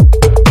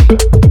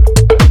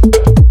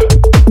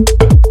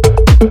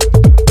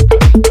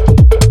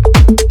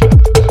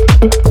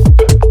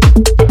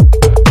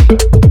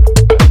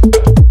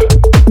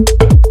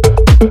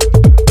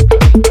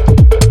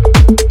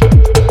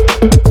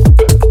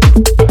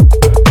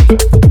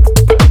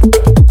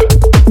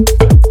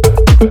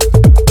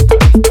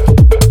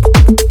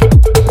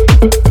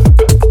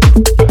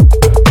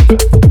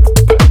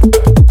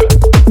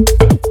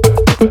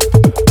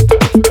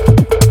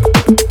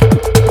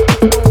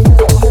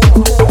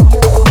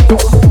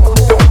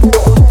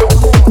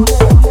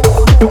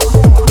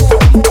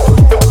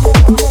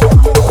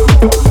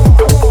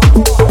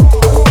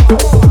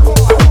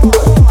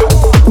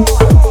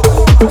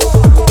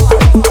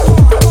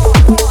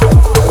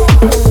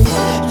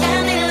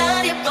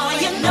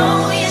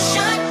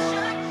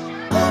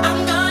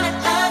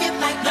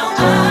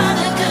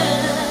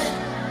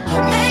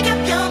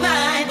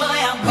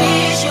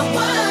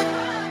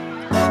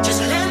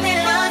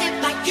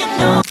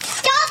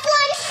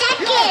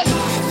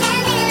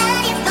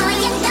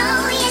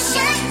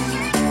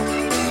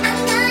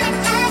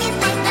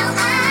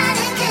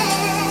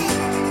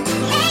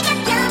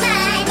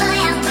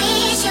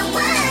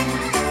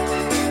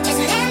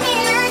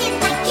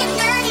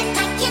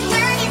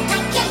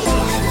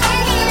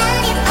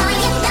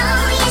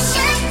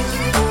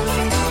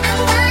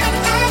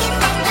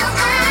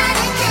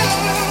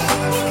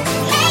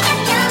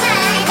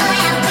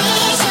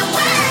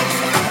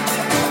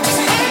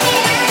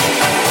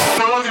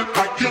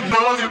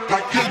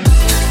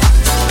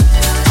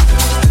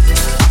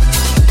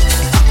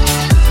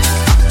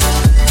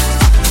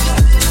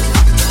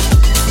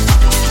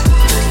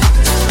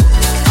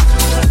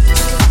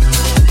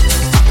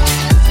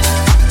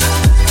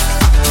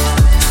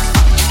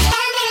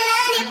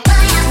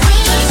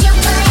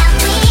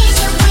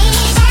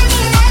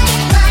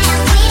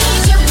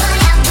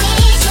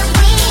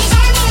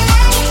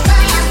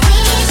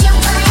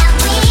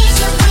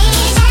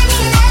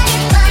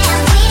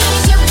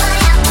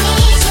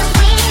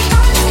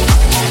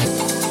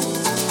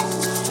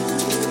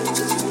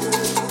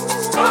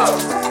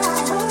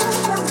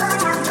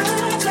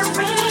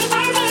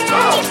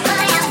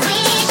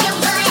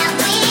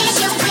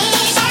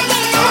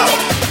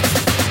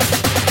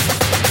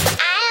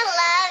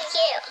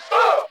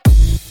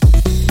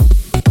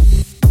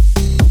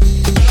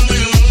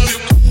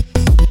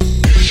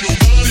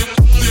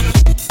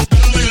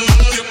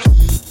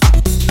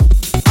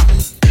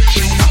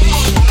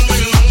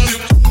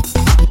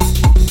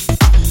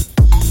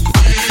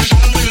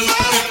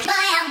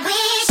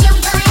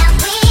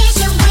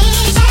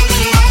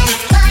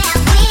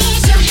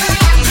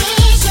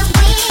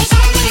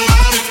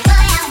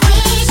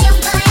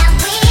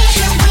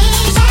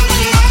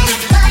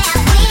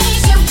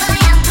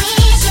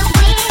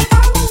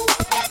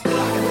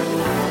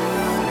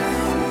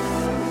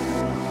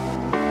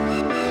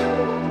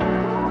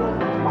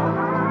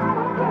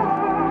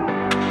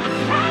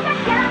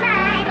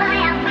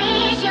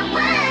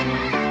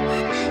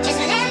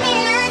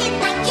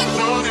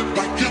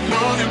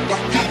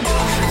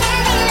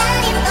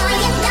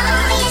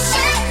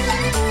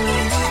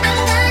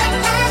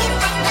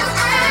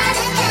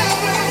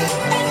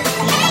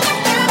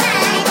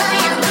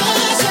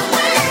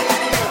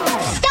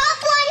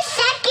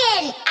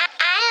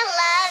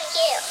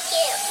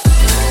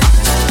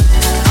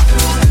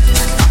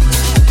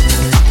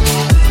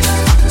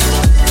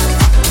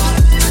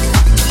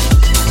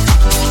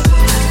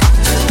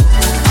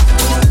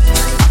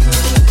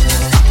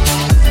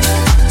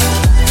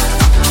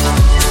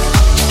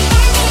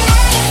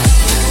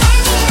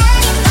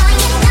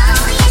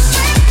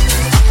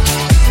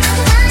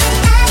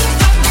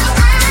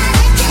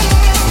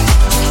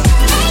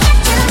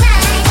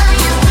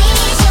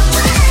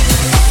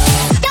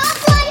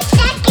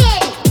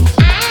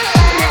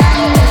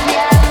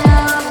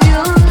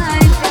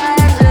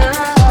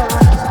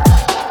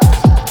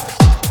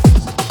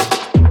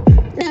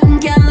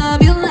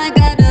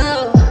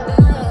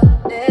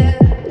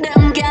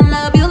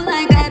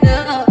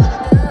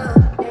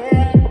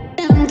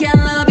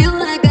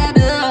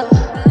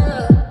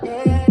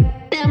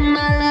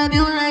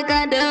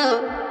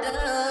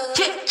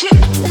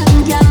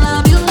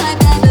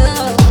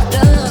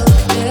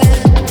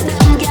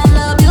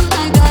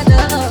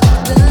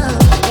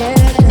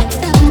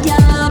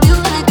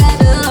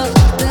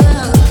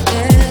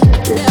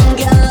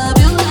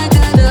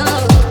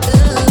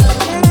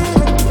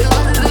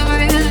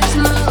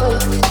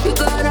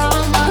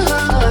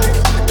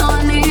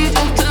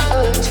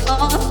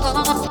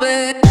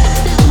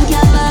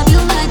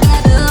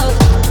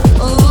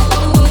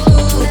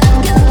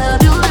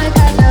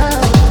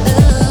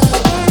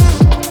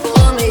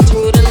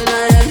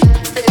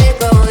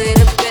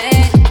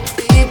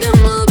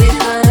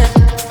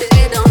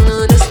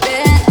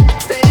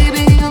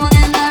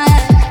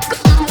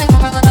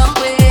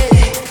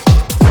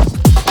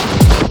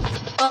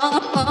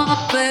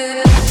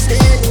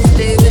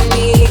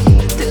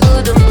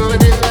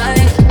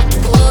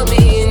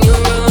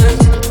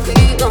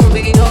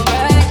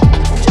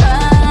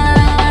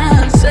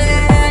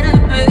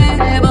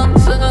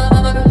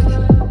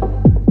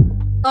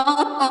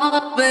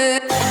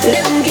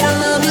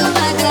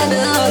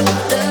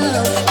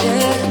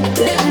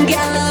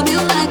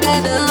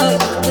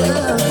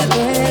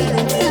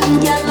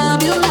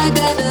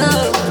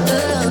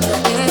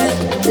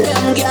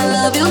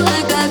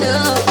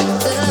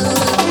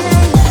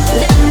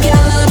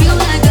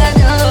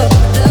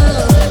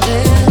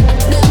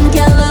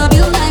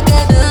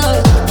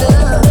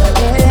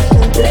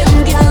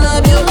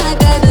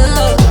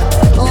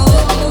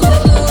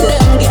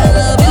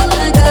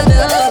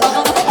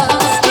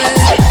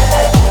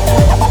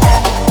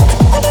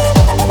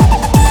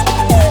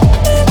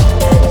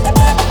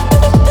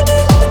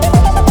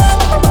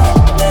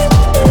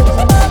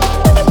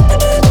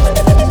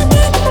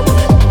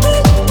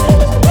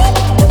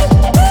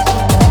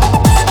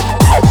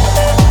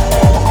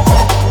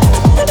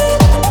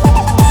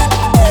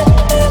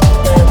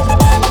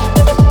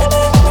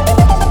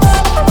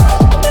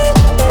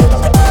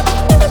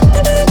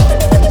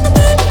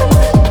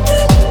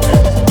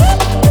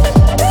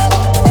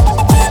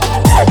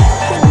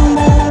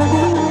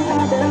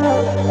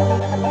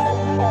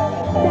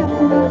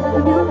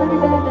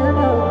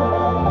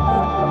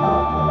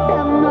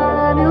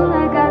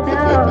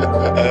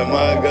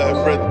 My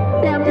God, Fred.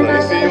 When I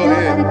see your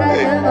head,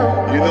 hey,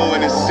 you know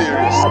when it's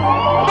serious.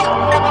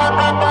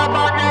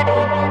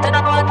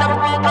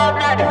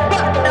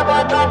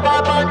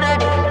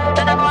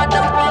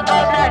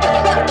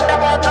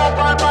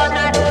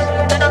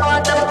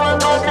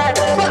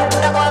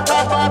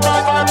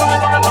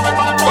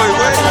 Wait,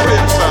 where you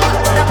been, son?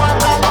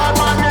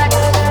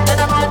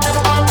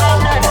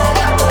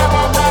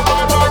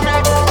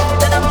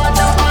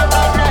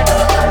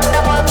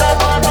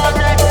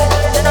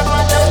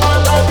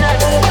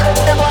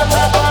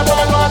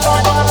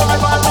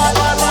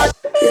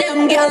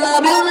 Them girl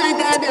love you like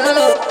I do.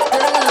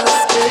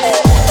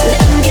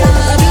 Them girl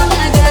love you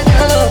like I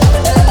do.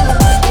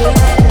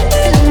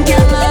 Them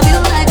girl love you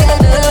like I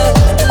do.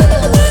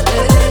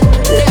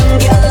 Them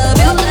girl love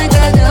you like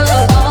I do.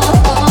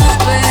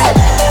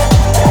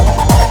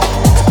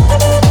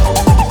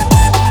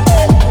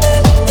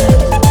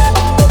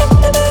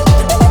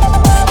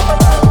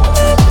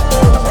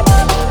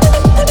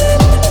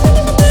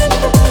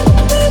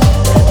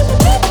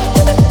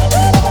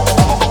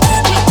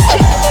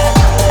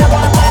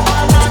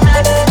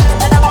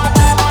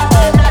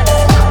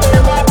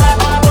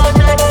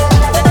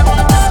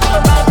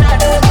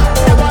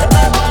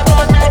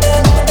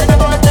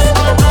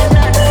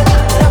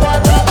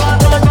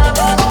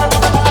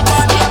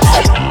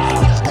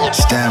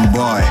 Stand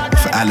by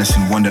for Alice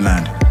in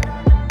Wonderland.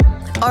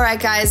 Alright,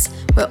 guys,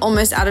 we're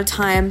almost out of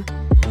time.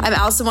 I'm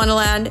Alice in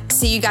Wonderland.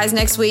 See you guys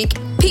next week.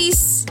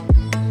 Peace.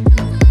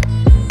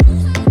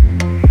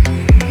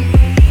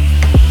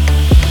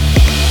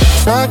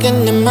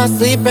 Talking in my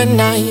sleep at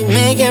night,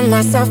 making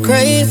myself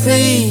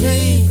crazy.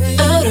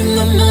 Out of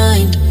my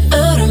mind,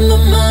 out of my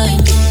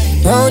mind.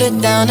 Wrote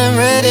it down and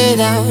read it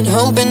out,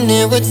 hoping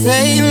it would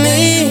save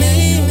me.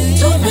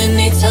 Too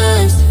many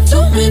times,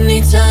 too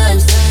many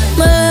times.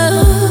 My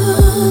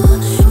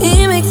love,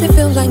 he makes it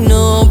feel like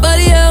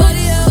nobody else,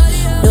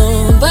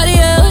 nobody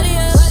else.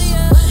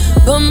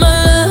 But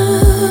my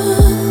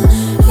love,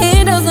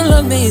 he doesn't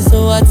love me,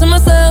 so I tell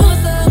myself,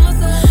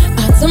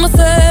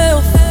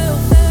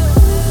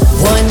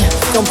 one,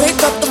 don't pick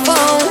up the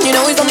phone. You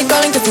know he's only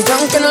calling cause he's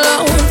drunk and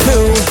alone.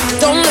 Two,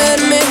 don't let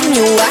him in.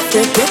 You have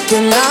to kick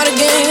him out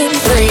again.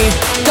 Three,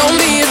 don't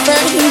be his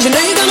friend. You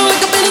know you're gonna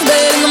wake up in his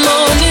bed in the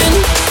morning.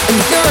 And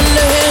if you're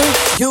under him,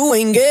 you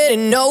ain't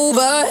getting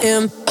over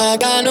him. I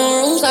got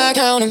no rules, I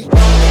count him.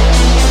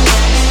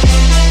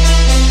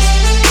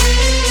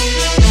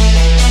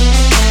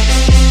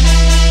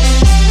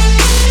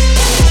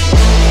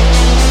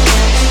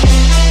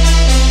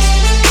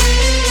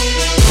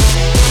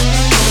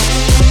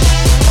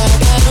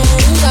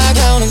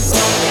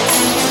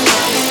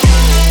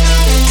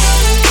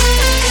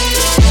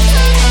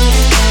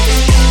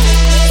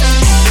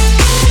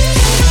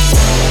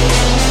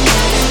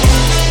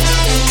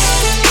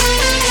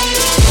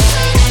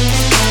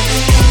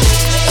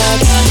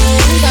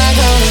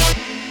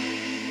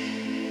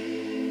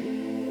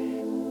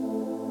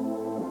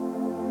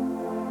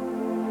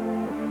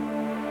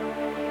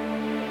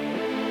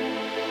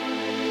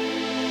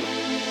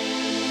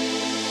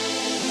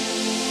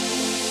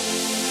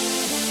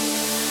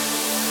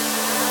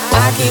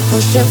 I keep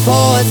pushing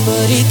forwards,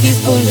 but he keeps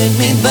pulling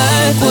me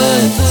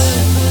backwards.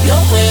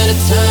 Nowhere to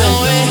turn,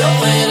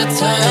 nowhere to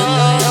turn.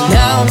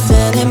 Now I'm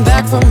standing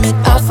back from it,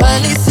 I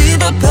finally see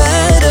the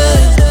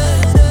pattern.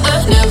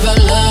 I never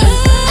learned,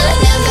 I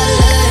never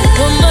learned.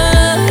 But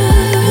my love,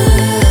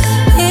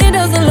 he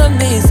doesn't love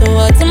me, so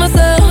I tell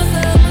myself,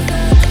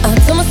 I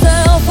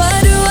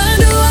do.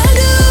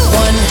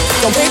 One,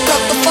 don't pick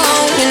up the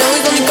phone. You know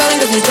he's only calling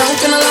cause he's drunk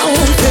and alone.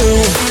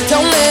 Two,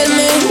 don't let him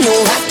in.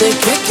 You'll have to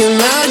kick him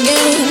out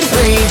again.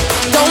 Three,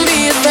 don't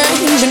be his friend.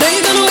 You know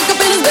you're gonna wake up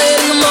in his bed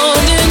in the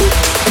morning.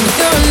 And if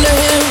you're under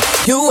him,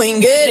 you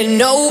ain't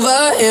getting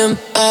over him.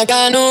 I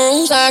got no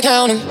rules, I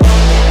count him.